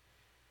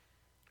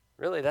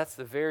 Really, that's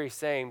the very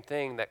same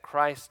thing that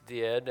Christ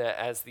did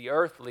as the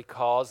earthly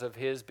cause of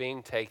his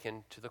being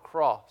taken to the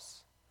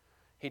cross.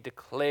 He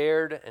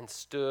declared and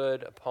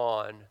stood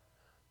upon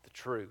the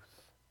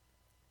truth.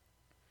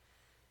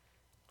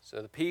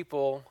 So the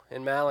people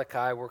in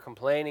Malachi were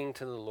complaining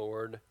to the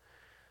Lord,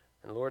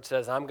 and the Lord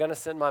says, "I'm going to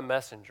send my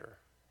messenger.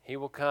 He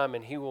will come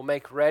and he will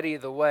make ready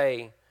the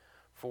way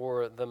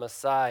for the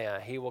Messiah.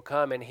 He will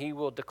come and he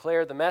will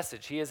declare the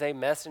message." He is a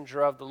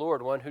messenger of the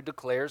Lord, one who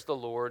declares the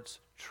Lord's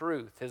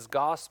truth, his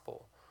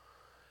gospel.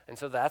 And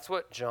so that's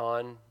what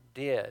John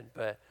did.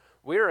 But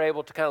we were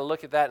able to kind of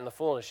look at that in the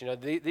fullness.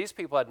 These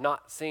people had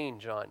not seen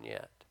John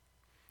yet.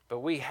 But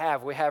we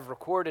have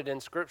recorded in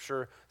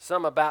Scripture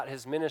some about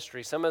his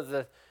ministry, some of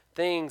the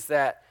things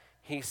that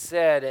he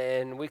said,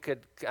 and we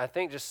could, I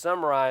think, just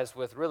summarize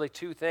with really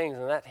two things,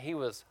 and that he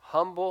was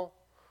humble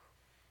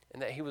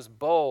and that he was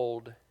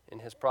bold in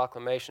his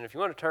proclamation. If you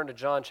want to turn to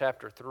John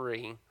chapter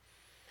 3,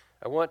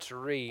 I want to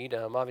read,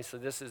 obviously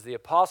this is the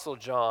Apostle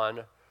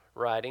John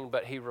writing,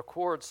 but he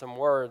records some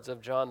words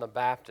of John the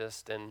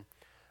Baptist, and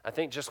I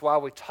think just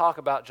while we talk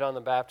about John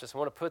the Baptist, I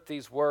want to put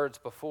these words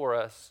before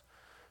us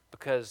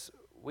because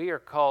we are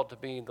called to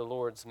be the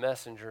Lord's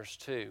messengers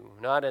too,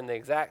 not in the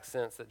exact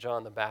sense that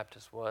John the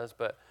Baptist was,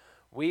 but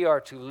we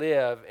are to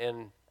live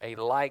in a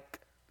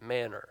like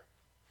manner.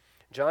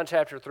 John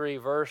chapter 3,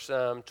 verse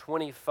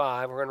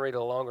 25, we're going to read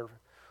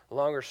a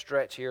longer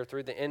stretch here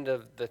through the end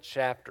of the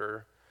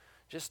chapter,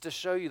 just to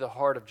show you the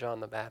heart of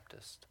John the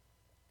Baptist.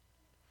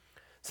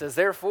 It says,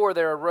 "Therefore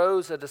there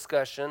arose a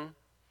discussion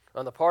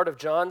on the part of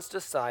John's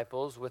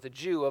disciples with a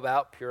Jew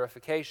about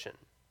purification.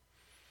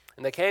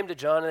 And they came to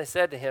John and they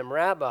said to him,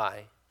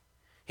 'Rabbi,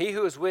 he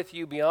who is with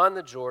you beyond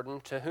the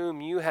Jordan, to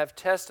whom you have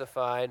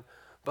testified,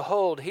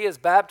 behold, he is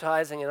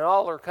baptizing and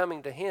all are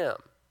coming to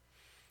him.'"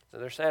 So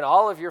they're saying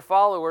all of your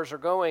followers are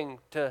going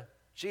to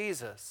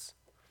Jesus.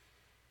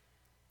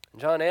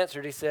 And John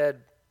answered, he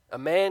said, "A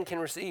man can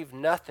receive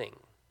nothing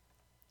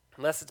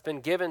unless it's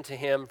been given to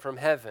him from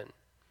heaven.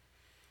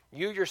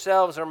 You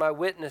yourselves are my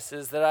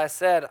witnesses that I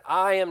said,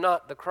 I am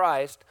not the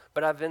Christ,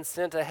 but I've been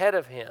sent ahead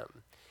of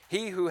him.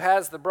 He who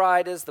has the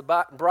bride is the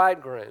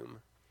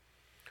bridegroom.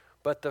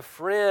 But the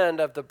friend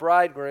of the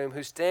bridegroom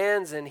who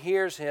stands and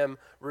hears him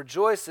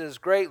rejoices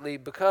greatly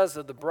because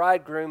of the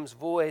bridegroom's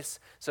voice.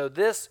 So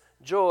this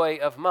joy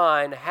of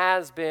mine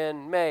has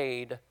been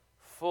made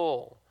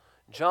full."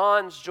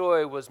 John's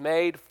joy was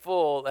made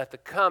full at the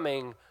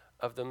coming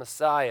of the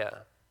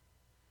Messiah.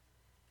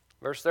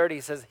 Verse 30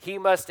 says, "He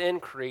must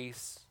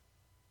increase,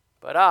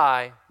 but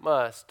I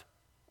must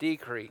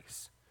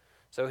decrease."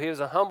 So he was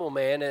a humble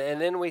man, and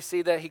then we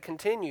see that he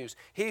continues.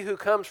 "He who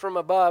comes from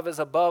above is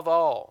above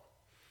all.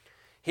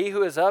 He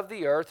who is of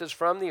the earth is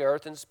from the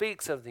earth and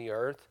speaks of the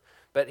earth,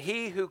 but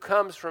he who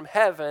comes from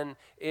heaven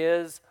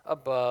is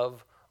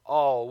above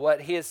all.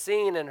 What he has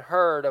seen and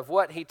heard, of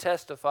what he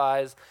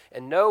testifies,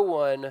 and no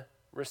one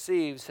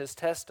receives his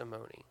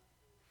testimony.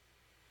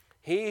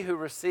 He who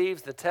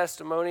receives the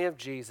testimony of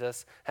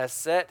Jesus has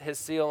set his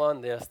seal on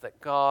this, that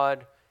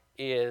God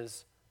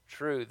is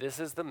true." This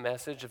is the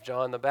message of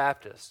John the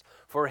Baptist.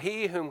 "For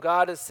he whom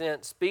God has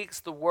sent speaks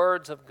the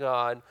words of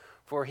God,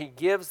 for he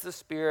gives the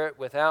Spirit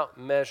without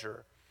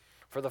measure.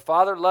 For the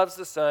Father loves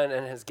the Son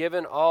and has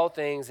given all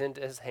things into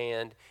his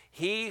hand.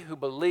 He who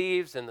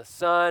believes in the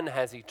Son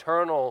has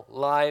eternal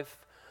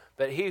life,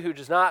 but he who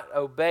does not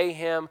obey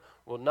him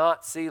will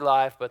not see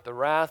life, but the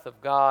wrath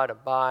of God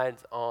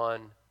abides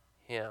on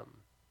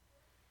him."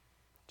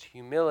 It's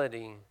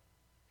humility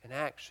in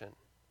action.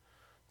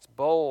 It's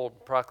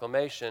bold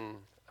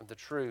proclamation of the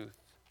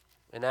truth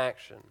in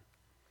action.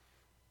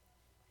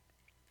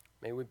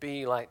 May we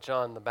be like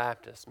John the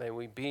Baptist. May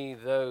we be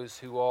those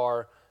who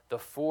are the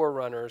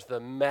forerunners,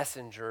 the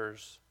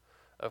messengers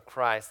of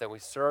Christ, that we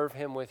serve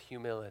him with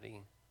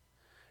humility,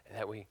 and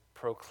that we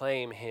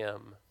proclaim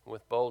him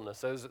with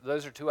boldness.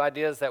 Those are two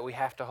ideas that we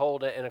have to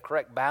hold in a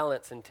correct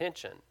balance and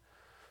tension,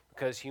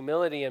 because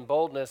humility and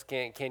boldness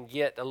can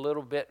get a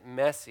little bit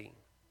messy.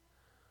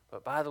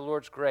 But by the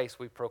Lord's grace,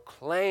 we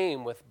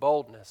proclaim with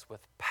boldness,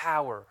 with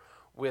power,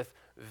 with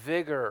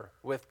vigor,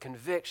 with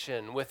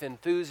conviction, with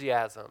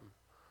enthusiasm.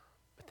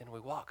 But then we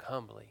walk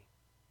humbly.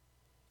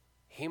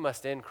 He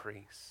must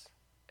increase,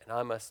 and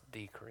I must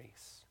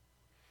decrease.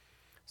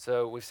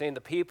 So we've seen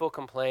the people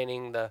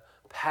complaining, the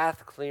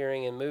path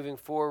clearing, and moving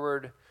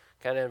forward,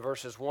 kind of in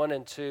verses 1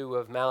 and 2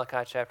 of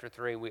Malachi chapter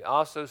 3, we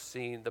also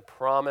see the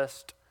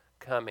promised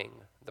coming.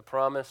 The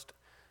promised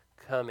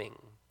coming.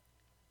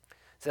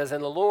 It says,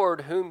 "And the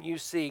Lord whom you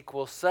seek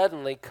will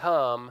suddenly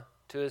come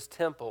to his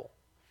temple.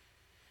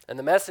 And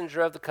the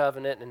messenger of the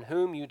covenant in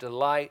whom you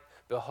delight,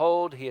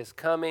 behold, he is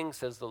coming,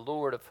 says the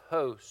Lord of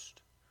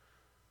hosts.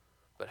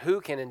 But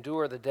who can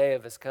endure the day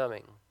of his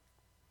coming?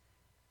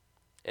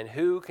 And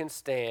who can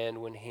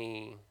stand when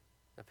he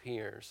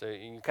appears?" So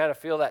you kind of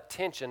feel that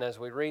tension as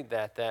we read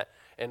that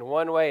in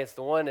one way it's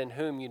the one in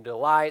whom you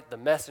delight, the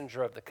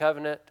messenger of the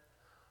covenant.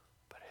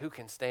 But who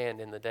can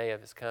stand in the day of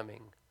his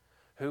coming?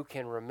 Who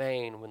can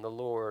remain when the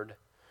Lord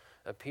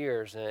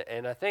appears?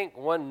 And I think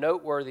one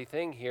noteworthy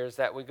thing here is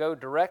that we go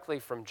directly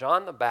from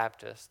John the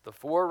Baptist, the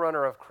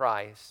forerunner of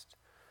Christ,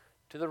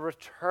 to the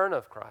return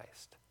of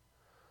Christ.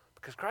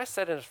 Because Christ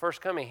said in his first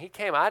coming, he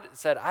came, I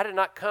did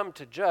not come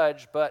to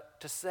judge,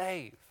 but to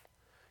save.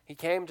 He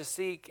came to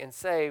seek and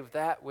save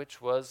that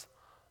which was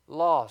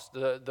lost.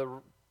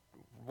 The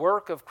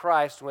work of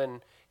Christ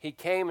when he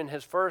came in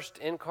his first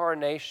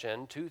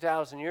incarnation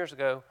 2,000 years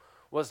ago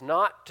was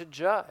not to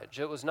judge.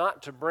 It was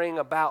not to bring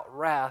about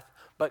wrath,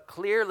 but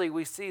clearly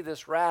we see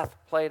this wrath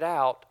played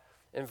out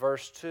in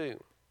verse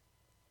 2.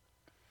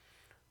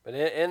 But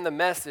in the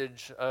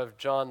message of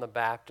John the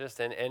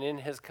Baptist and in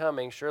his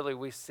coming, surely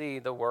we see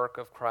the work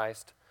of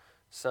Christ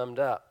summed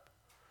up.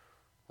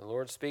 The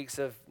Lord speaks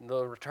of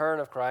the return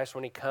of Christ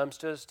when he comes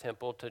to his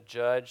temple to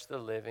judge the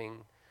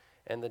living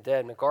and the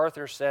dead.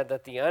 MacArthur said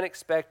that the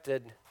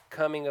unexpected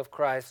coming of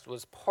Christ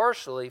was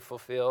partially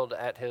fulfilled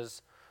at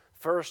his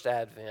first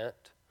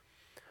advent,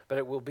 but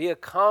it will be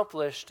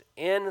accomplished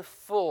in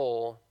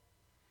full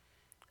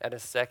at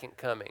his second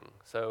coming.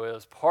 So it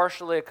was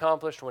partially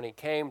accomplished when he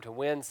came to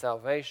win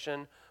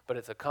salvation, but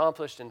it's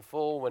accomplished in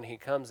full when he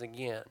comes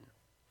again.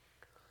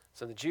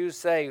 So the Jews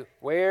say,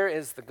 "Where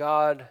is the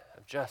God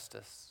of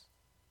justice?"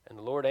 And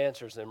the Lord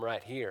answers them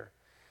right here.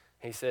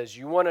 He says,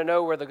 "You want to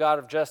know where the God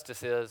of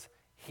justice is?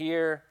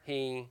 Here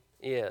he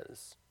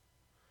is."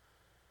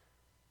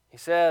 He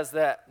says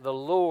that the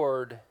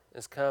Lord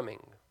is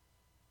coming.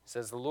 He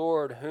says, "The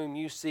Lord whom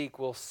you seek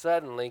will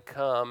suddenly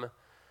come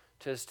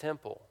to his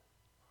temple."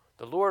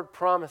 The Lord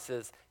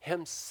promises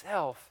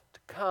himself to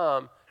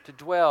come to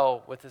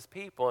dwell with his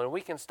people. And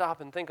we can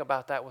stop and think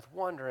about that with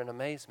wonder and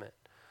amazement.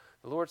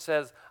 The Lord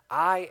says,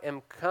 "I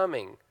am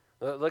coming."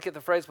 Look at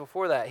the phrase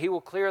before that. He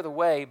will clear the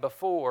way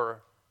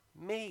before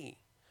me.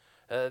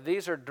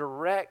 These are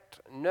direct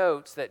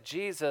notes that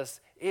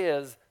Jesus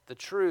is the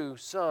true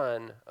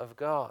Son of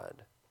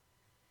God.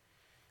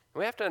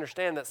 We have to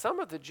understand that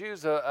some of the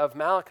Jews of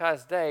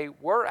Malachi's day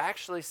were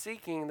actually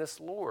seeking this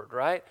Lord,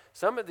 right?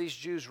 Some of these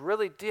Jews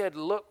really did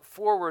look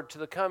forward to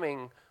the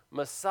coming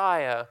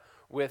Messiah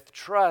with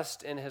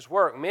trust in his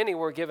work. Many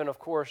were given, of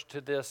course,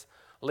 to this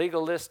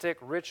legalistic,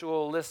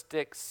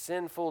 ritualistic,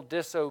 sinful,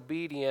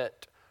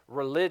 disobedient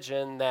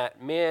religion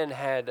that men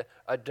had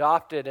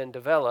adopted and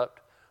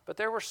developed. But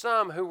there were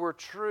some who were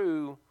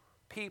true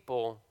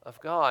people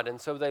of God.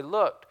 And so they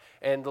looked,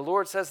 and the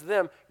Lord says to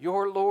them,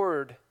 "Your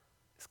Lord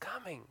is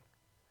coming.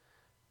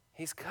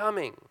 He's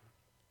coming."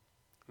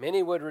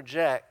 Many would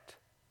reject,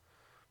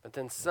 but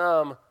then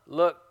some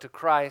looked to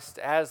Christ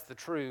as the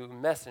true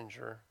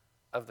messenger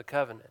of the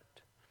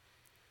covenant.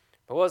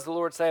 But what does the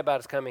Lord say about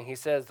his coming? He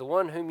says, "The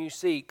one whom you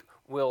seek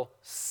will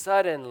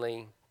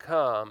suddenly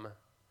come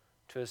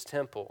to his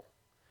temple.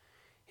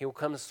 He will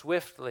come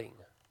swiftly.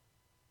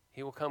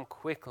 He will come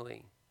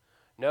quickly.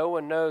 No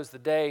one knows the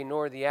day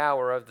nor the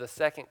hour of the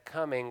second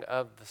coming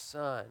of the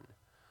Son,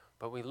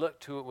 but we look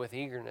to it with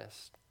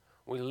eagerness.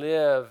 We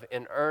live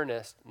in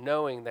earnest,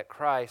 knowing that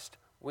Christ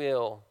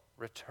will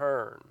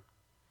return."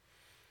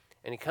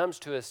 And he comes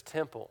to his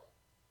temple.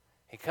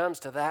 He comes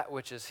to that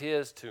which is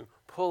his to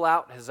pull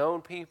out his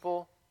own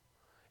people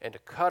and to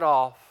cut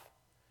off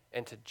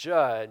and to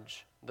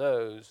judge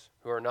those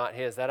who are not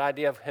his. That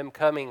idea of him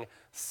coming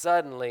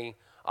suddenly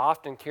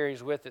often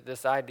carries with it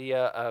this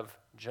idea of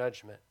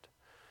judgment.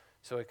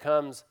 So he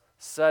comes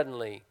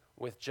suddenly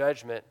with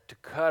judgment to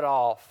cut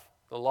off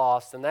the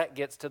lost, and that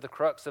gets to the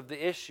crux of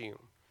the issue.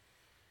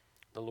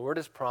 The Lord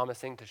is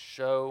promising to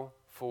show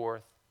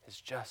forth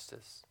his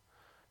justice.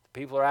 The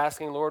people are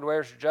asking, "Lord,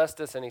 where's your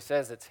justice?" And he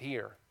says it's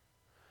here.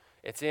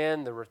 It's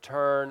in the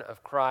return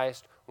of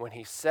Christ when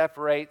he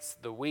separates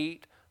the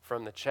wheat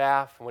from the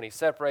chaff, when he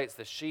separates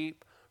the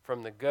sheep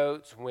from the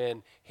goats,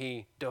 when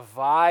he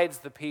divides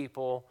the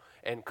people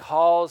and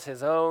calls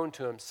his own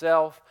to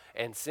himself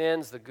and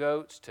sends the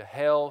goats to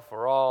hell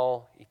for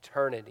all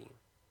eternity.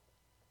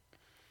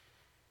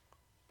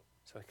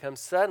 So he comes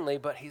suddenly,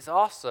 but he's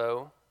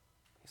also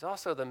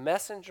the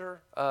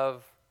messenger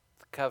of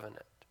the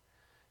covenant.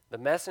 The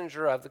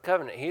messenger of the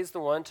covenant. He's the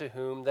one to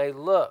whom they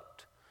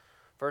looked.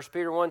 1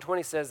 Peter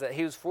 1:20 says that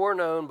he was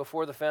foreknown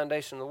before the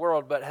foundation of the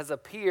world, but has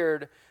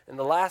appeared in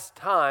the last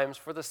times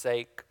for the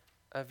sake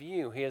of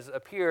you. He has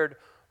appeared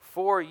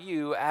for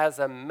you as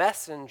a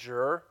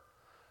messenger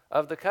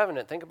of the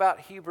covenant. Think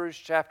about Hebrews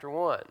chapter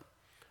 1.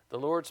 The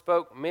Lord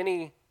spoke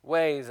many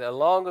ways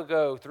long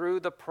ago through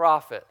the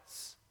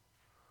prophets.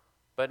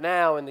 But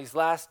now in these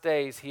last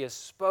days he has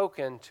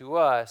spoken to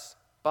us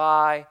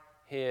by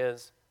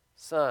his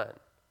Son.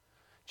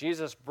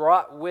 Jesus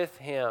brought with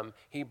him,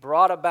 he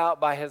brought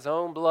about by his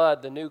own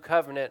blood the new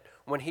covenant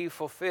when he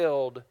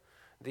fulfilled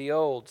the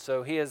old.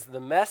 So he is the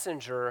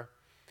messenger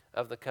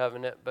of the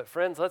covenant. But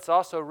friends, let's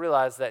also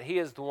realize that he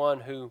is the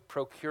one who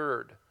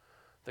procured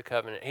the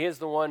covenant. He is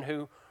the one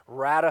who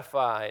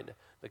ratified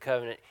the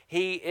covenant.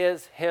 He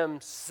is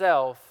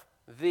himself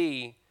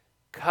the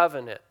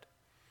covenant.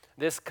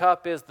 This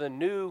cup is the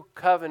new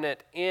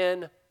covenant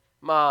in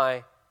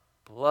my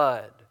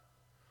blood.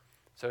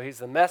 So he's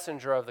the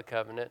messenger of the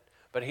covenant,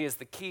 but he is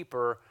the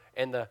keeper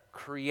and the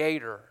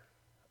creator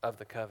of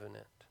the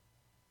covenant.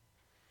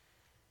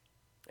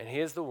 And he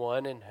is the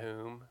one in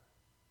whom,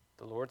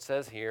 the Lord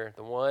says here,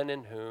 the one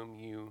in whom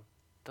you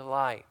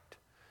delight.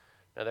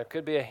 Now there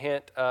could be a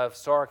hint of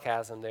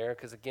sarcasm there,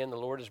 because again the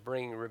Lord is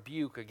bringing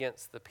rebuke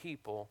against the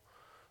people.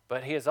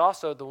 But he is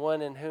also the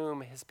one in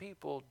whom his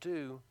people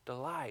do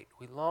delight.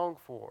 We long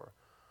for,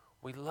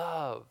 we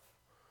love,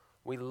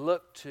 we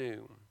look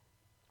to,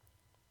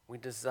 we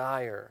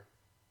desire.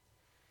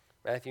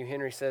 Matthew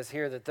Henry says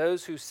here that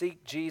those who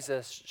seek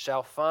Jesus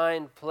shall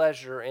find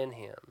pleasure in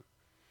him.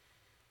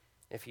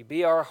 If he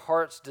be our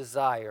heart's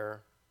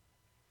desire,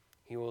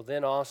 he will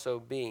then also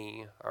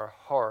be our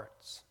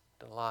heart's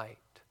delight.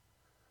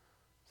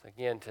 So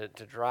again, to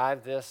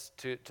drive this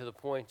to the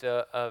point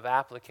of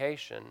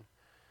application,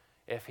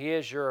 if he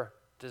is your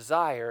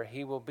desire,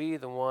 he will be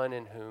the one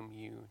in whom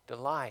you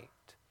delight.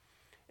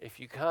 If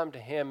you come to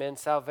him in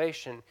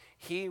salvation,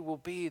 he will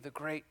be the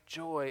great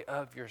joy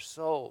of your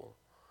soul.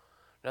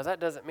 Now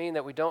that doesn't mean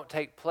that we don't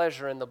take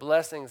pleasure in the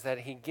blessings that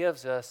he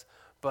gives us,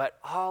 but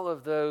all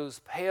of those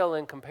pale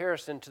in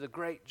comparison to the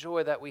great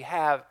joy that we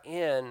have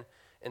in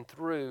and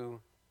through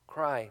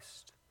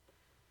Christ.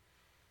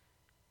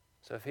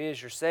 So if he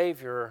is your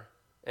Savior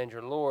and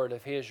your Lord,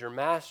 if he is your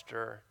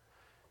Master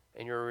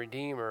and your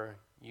Redeemer,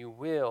 you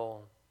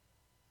will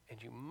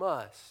and you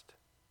must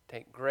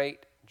take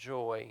great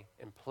joy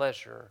and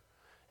pleasure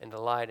and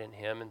delight in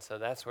him. And so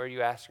that's where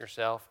you ask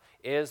yourself,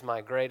 is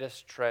my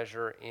greatest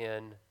treasure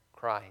in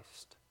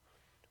Christ?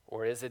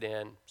 Or is it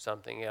in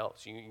something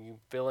else? You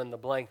fill in the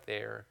blank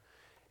there.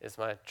 Is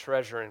my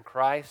treasure in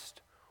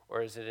Christ,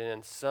 or is it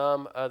in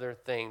some other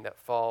thing that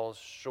falls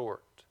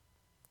short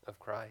of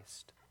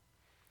Christ?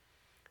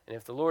 And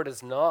if the Lord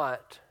is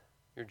not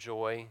your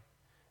joy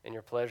and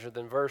your pleasure,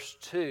 then verse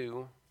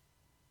 2,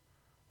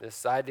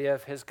 this idea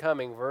of his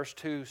coming, verse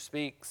 2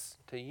 speaks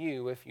to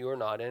you if you are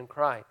not in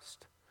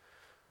Christ.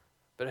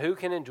 But who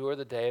can endure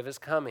the day of his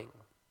coming?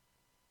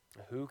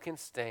 Who can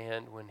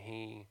stand when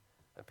he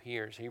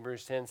appears?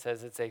 Hebrews 10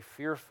 says it's a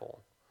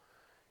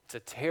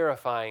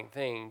terrifying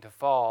thing to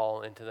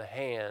fall into the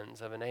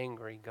hands of an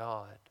angry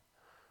God.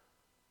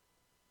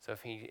 So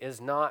if he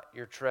is not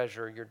your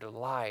treasure, your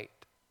delight,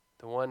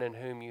 the one in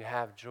whom you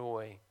have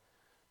joy,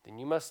 then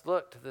you must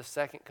look to the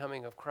second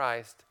coming of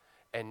Christ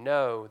and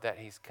know that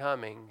he's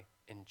coming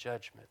in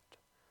judgment.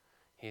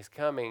 He's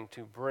coming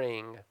to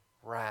bring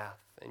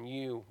wrath, and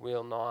you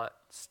will not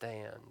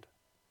stand.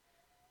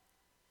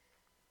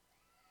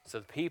 So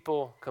the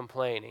people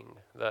complaining,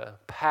 the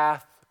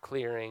path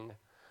clearing,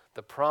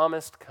 the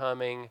promised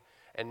coming,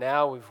 and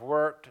now we've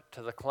worked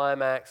to the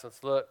climax.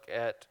 Let's look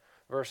at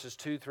verses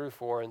 2 through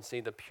 4 and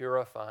see the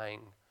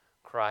purifying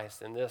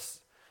Christ. And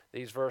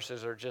these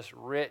verses are just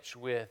rich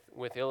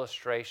with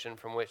illustration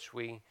from which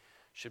we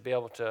should be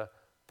able to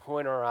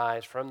point our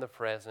eyes from the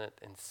present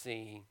and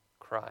see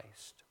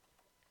Christ.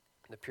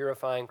 The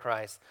purifying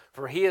Christ.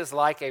 For he is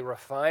like a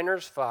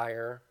refiner's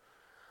fire,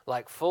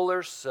 like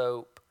fuller's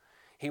soap.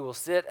 He will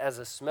sit as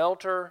a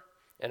smelter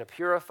and a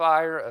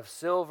purifier of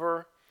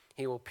silver.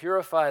 He will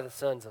purify the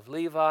sons of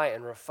Levi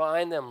and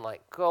refine them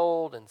like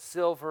gold and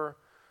silver,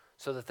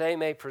 so that they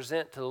may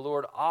present to the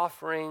Lord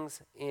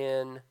offerings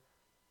in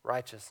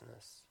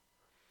righteousness.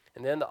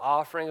 And then the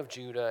offering of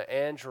Judah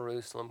and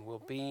Jerusalem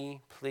will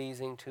be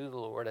pleasing to the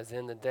Lord, as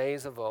in the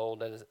days of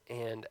old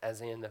and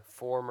as in the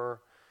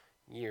former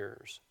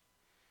years.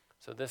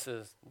 So this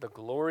is the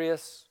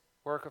glorious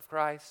work of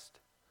Christ,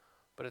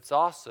 but it's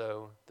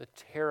also the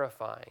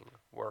terrifying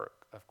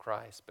work of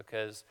Christ,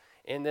 because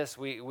in this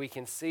we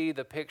can see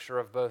the picture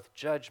of both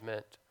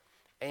judgment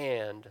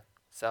and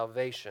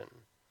salvation.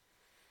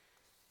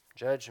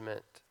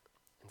 Judgment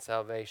and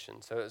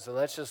salvation. So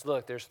let's just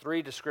look. There's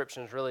three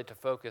descriptions really to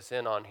focus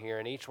in on here,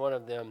 and each one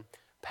of them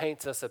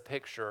paints us a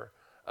picture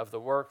of the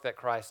work that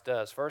Christ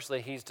does.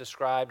 Firstly, he's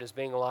described as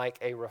being like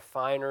a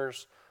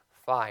refiner's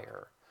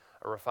fire.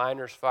 A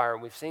refiner's fire.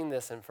 We've seen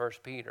this in 1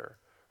 Peter,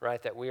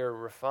 right? That we are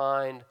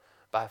refined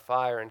by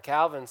fire. And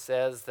Calvin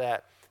says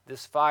that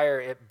this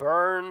fire, it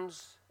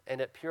burns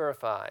and it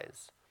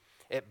purifies.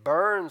 It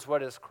burns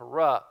what is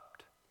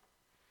corrupt,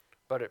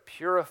 but it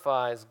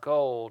purifies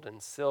gold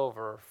and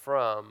silver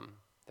from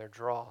their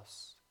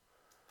dross.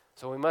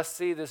 So we must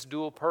see this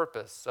dual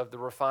purpose of the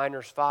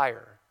refiner's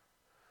fire,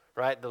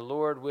 right? The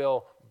Lord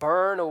will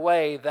burn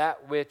away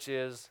that which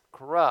is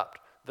corrupt,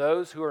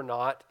 those who are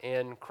not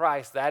in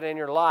Christ, that in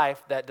your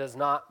life that does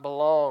not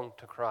belong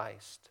to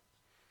Christ.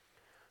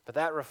 But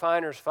that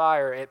refiner's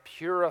fire, it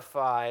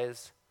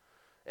purifies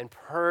and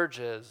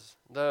purges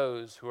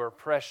those who are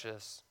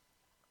precious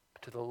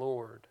to the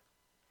Lord.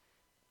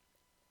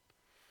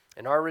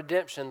 In our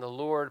redemption, the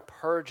Lord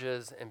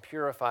purges and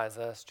purifies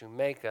us to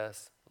make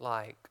us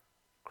like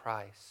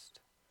Christ.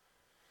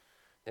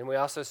 Then we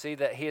also see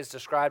that he is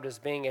described as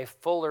being a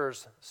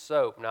fuller's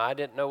soap. Now, I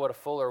didn't know what a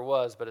fuller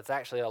was, but it's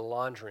actually a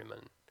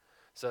laundryman.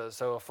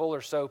 So a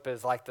fuller soap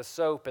is like the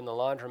soap in the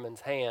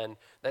laundryman's hand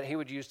that he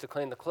would use to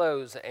clean the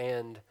clothes.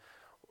 And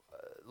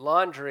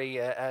laundry,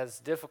 as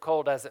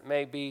difficult as it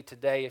may be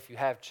today if you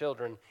have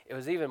children, it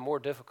was even more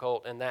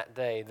difficult in that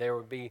day. There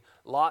would be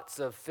lots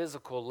of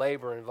physical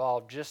labor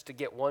involved just to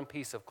get one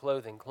piece of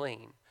clothing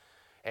clean.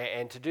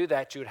 And to do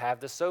that, you would have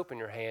the soap in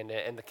your hand,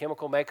 and the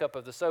chemical makeup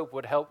of the soap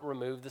would help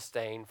remove the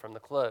stain from the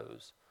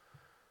clothes.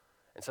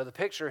 And so the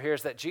picture here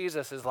is that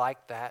Jesus is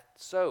like that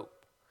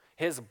soap.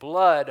 His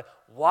blood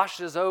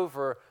washes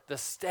over the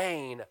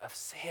stain of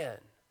sin.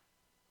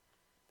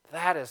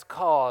 That is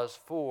cause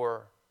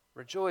for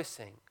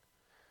rejoicing.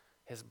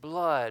 His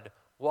blood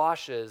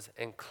washes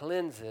and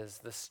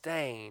cleanses the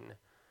stain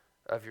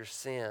of your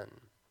sin.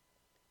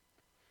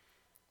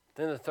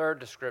 Then the third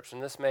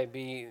description, this may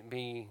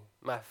be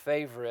my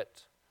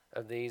favorite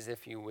of these,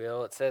 if you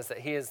will. It says that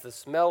he is the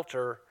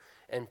smelter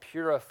and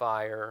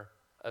purifier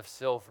of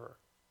silver.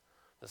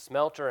 The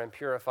smelter and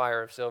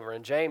purifier of silver.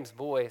 And James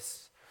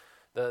Boyce,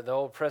 the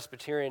old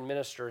Presbyterian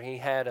minister, he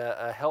had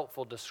a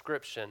helpful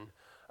description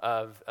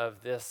of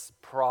this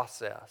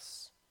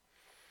process.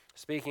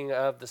 Speaking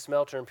of the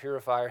smelter and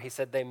purifier, he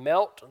said, they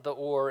melt the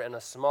ore in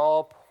a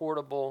small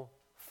portable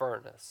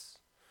furnace.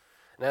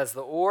 And as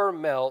the ore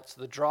melts,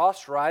 the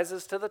dross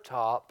rises to the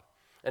top,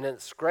 and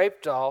it's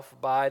scraped off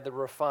by the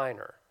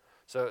refiner.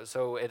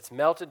 So it's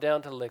melted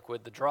down to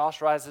liquid. The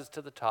dross rises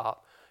to the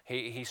top.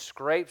 He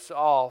scrapes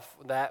off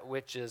that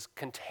which is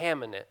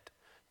contaminant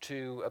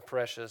to a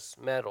precious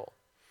metal.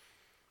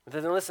 But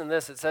then listen to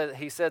this.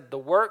 He said, the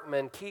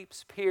workman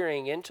keeps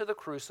peering into the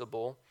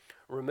crucible,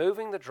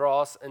 removing the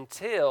dross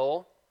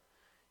until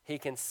he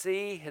can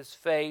see his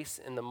face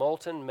in the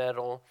molten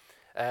metal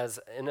as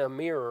in a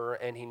mirror,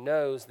 and he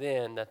knows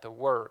then that the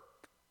work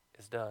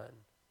is done.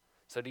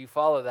 So do you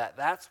follow that?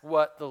 That's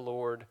what the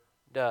Lord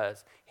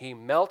does. He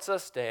melts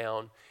us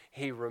down.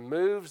 He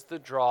removes the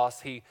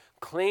dross. He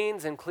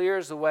cleans and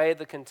clears away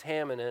the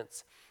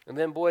contaminants. And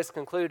then Boyce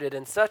concluded,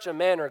 in such a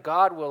manner,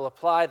 God will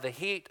apply the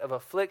heat of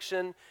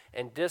affliction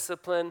and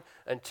discipline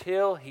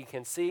until he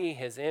can see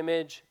his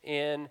image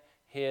in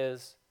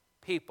his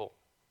people.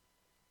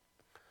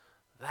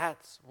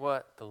 That's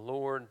what the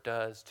Lord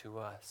does to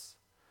us.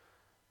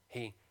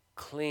 He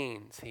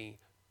cleans, he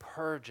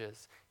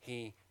purges,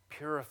 he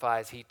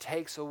purifies, he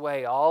takes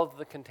away all of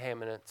the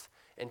contaminants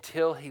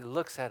until he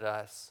looks at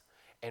us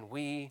and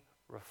we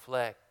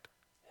reflect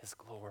his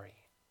glory.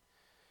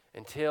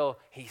 Until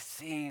he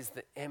sees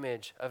the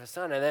image of his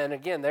Son. And then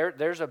again,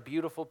 there's a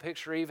beautiful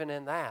picture even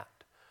in that.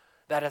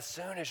 That as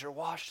soon as you're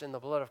washed in the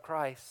blood of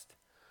Christ,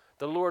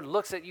 the Lord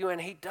looks at you and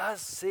he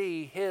does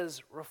see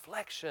his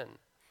reflection.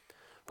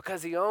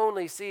 Because he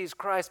only sees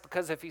Christ,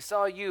 because if he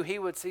saw you, he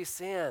would see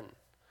sin.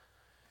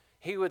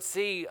 He would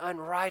see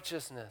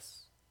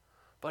unrighteousness,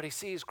 but he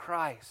sees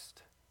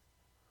Christ.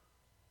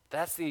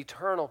 That's the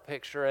eternal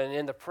picture, and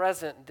in the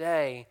present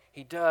day,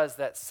 he does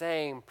that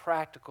same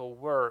practical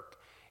work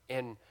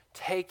in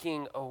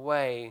taking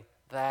away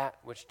that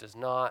which does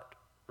not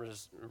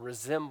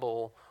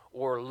resemble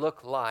or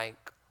look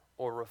like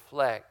or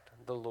reflect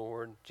the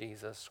Lord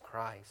Jesus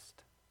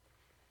Christ.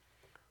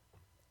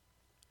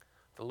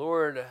 The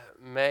Lord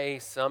may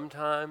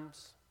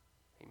sometimes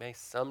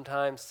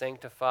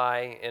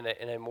sanctify in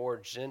a more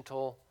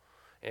gentle,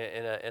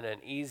 in an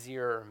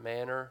easier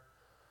manner.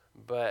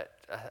 But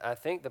I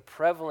think the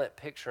prevalent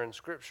picture in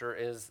Scripture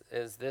is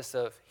this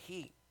of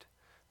heat,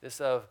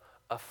 this of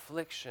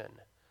affliction,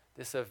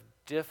 this of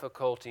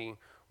difficulty,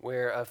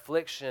 where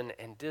affliction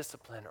and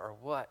discipline are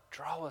what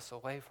draw us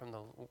away from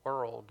the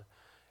world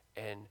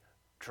and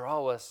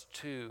draw us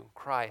to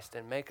Christ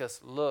and make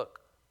us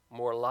look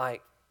more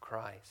like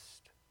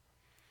Christ.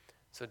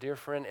 So, dear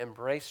friend,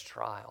 embrace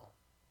trial.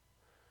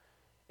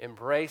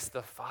 Embrace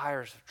the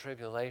fires of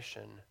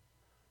tribulation,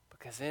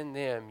 because in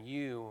them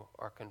you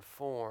are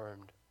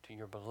conformed to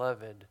your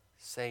beloved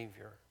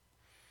Savior.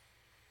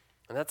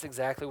 And that's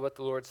exactly what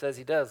the Lord says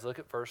he does. Look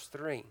at verse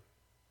 3.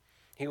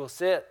 He will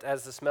sit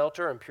as the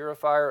smelter and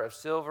purifier of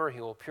silver.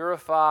 He will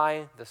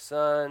purify the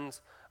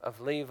sons of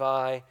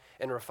Levi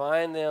and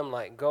refine them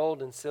like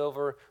gold and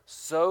silver,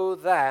 so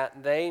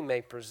that they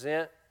may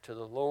present to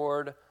the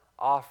Lord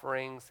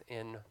offerings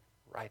in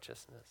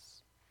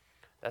righteousness.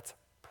 That's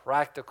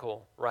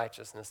practical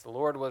righteousness. The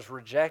Lord was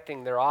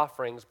rejecting their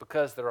offerings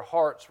because their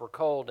hearts were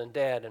cold and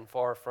dead and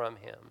far from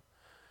Him.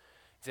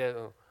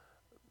 So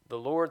the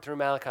Lord through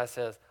Malachi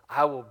says,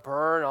 I will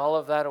burn all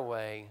of that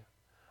away.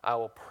 I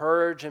will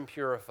purge and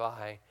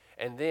purify,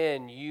 and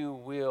then you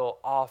will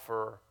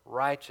offer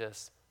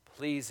righteous,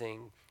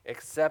 pleasing,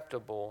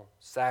 acceptable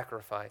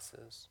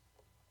sacrifices.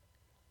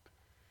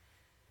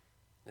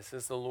 This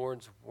is the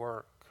Lord's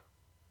work.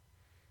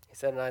 He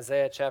said in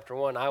Isaiah chapter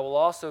 1, I will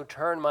also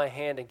turn my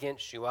hand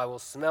against you. I will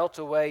smelt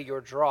away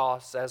your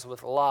dross as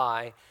with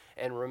lye,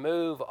 and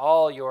remove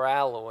all your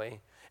alloy.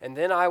 And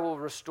then I will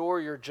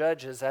restore your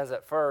judges as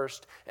at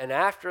first, and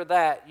after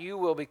that you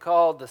will be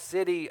called the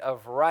city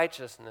of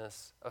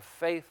righteousness, a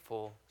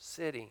faithful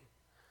city.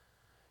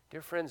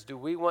 Dear friends, do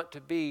we want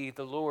to be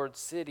the Lord's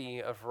city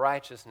of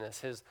righteousness,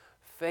 His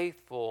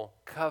faithful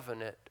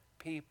covenant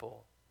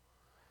people?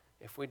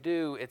 If we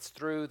do, it's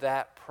through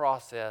that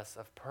process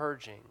of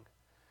purging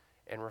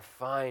and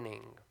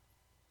refining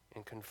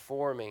and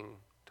conforming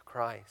to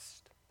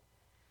Christ.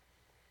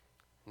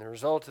 And the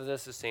result of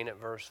this is seen at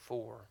verse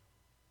 4.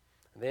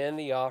 Then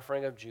the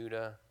offering of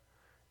Judah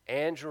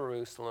and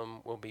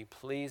Jerusalem will be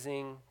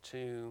pleasing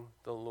to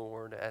the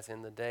Lord as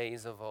in the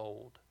days of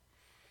old.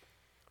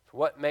 So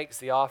what makes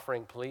the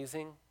offering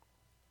pleasing?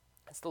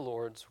 It's the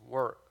Lord's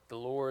work, the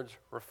Lord's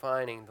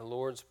refining, the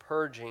Lord's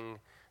purging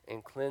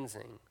and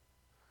cleansing.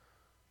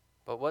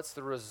 But what's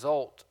the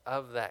result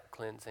of that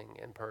cleansing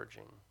and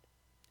purging?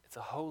 It's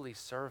a holy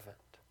servant.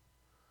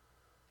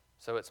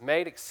 So it's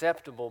made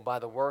acceptable by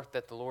the work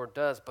that the Lord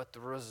does, but the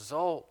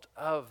result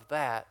of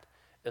that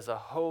is a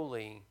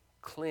holy,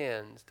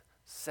 cleansed,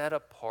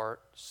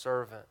 set-apart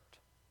servant.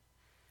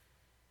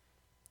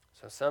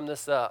 So sum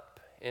this up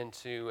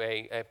into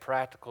a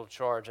practical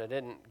charge. I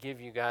didn't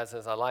give you guys,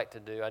 as I like to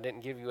do, I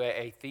didn't give you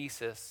a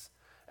thesis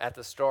at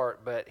the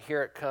start, but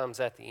here it comes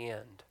at the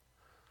end.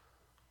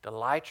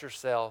 Delight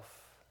yourself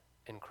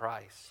in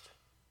Christ.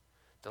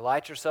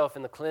 Delight yourself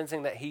in the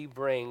cleansing that He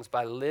brings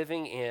by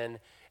living in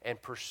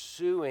and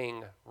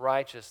pursuing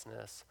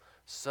righteousness,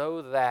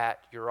 so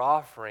that your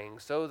offering,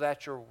 so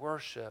that your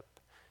worship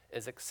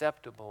is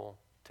acceptable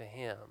to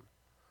Him.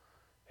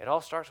 It all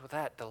starts with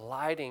that,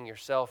 delighting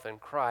yourself in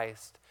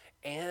Christ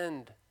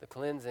and the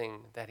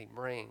cleansing that He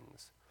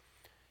brings.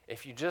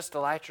 If you just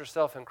delight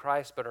yourself in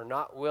Christ but are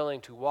not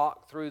willing to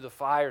walk through the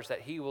fires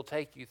that He will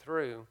take you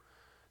through,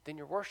 then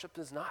your worship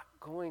is not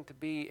going to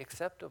be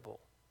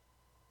acceptable,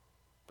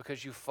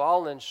 because you've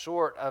fallen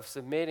short of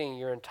submitting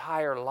your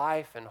entire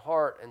life and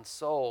heart and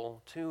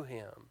soul to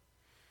Him.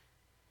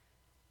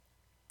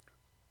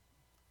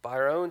 By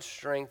our own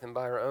strength and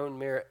by our own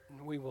merit,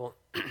 we will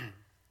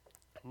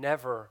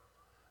never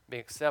be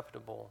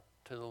acceptable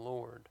to the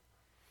Lord.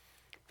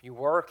 If you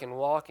work and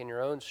walk in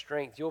your own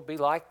strength, you'll be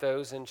like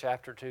those in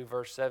chapter 2,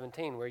 verse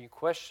 17, where you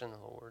question the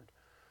Lord,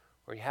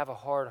 where you have a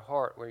hard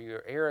heart, where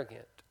you're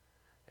arrogant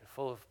and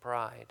full of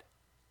pride.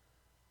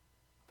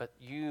 But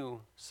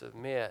you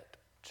submit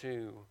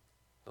to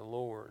the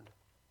Lord.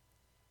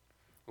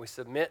 We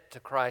submit to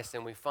Christ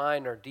and we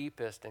find our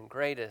deepest and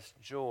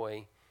greatest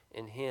joy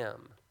in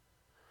Him.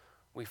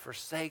 We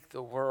forsake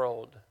the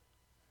world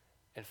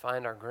and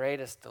find our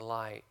greatest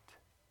delight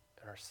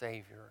in our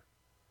Savior.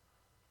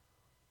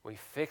 We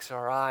fix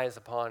our eyes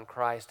upon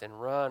Christ and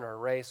run our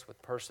race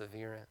with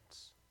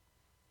perseverance.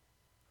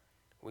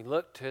 We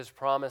look to His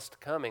promised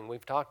coming.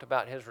 We've talked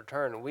about His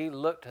return. We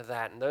look to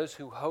that, and those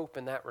who hope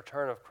in that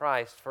return of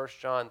Christ, 1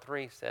 John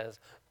 3 says,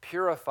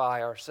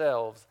 purify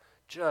ourselves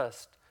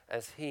just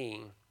as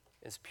He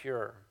is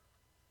pure.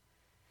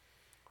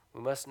 We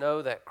must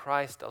know that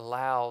Christ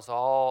allows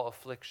all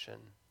affliction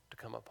to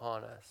come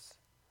upon us,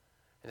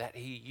 and that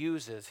He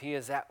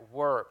is at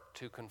work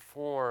to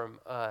conform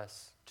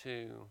us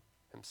to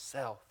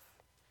Himself.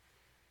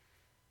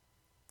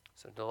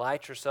 So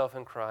delight yourself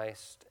in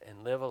Christ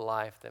and live a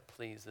life that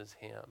pleases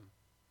Him.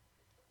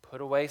 Put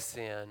away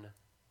sin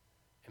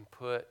and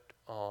put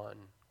on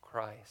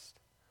Christ.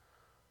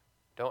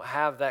 Don't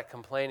have that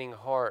complaining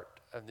heart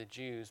of the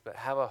Jews, but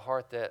have a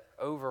heart that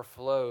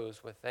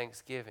overflows with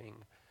thanksgiving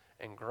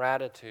and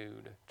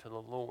gratitude to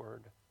the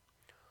Lord.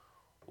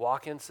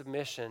 Walk in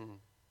submission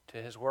to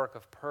His work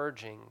of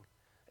purging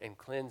and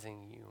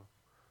cleansing you,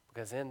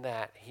 because in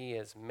that He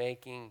is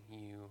making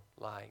you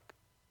like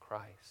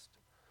Christ.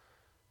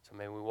 So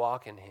may we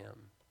walk in Him.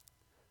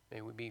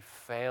 May we be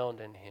found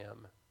in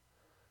Him.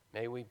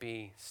 May we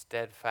be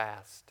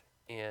steadfast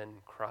in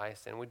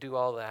Christ. And we do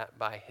all that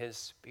by His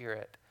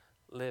Spirit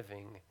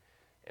living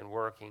and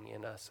working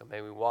in us. So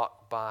may we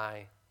walk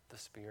by the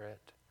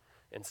Spirit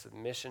in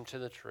submission to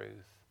the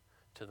truth,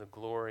 to the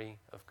glory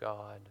of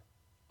God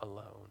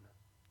alone.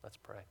 Let's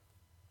pray.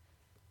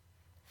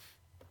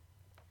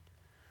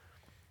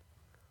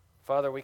 Father, we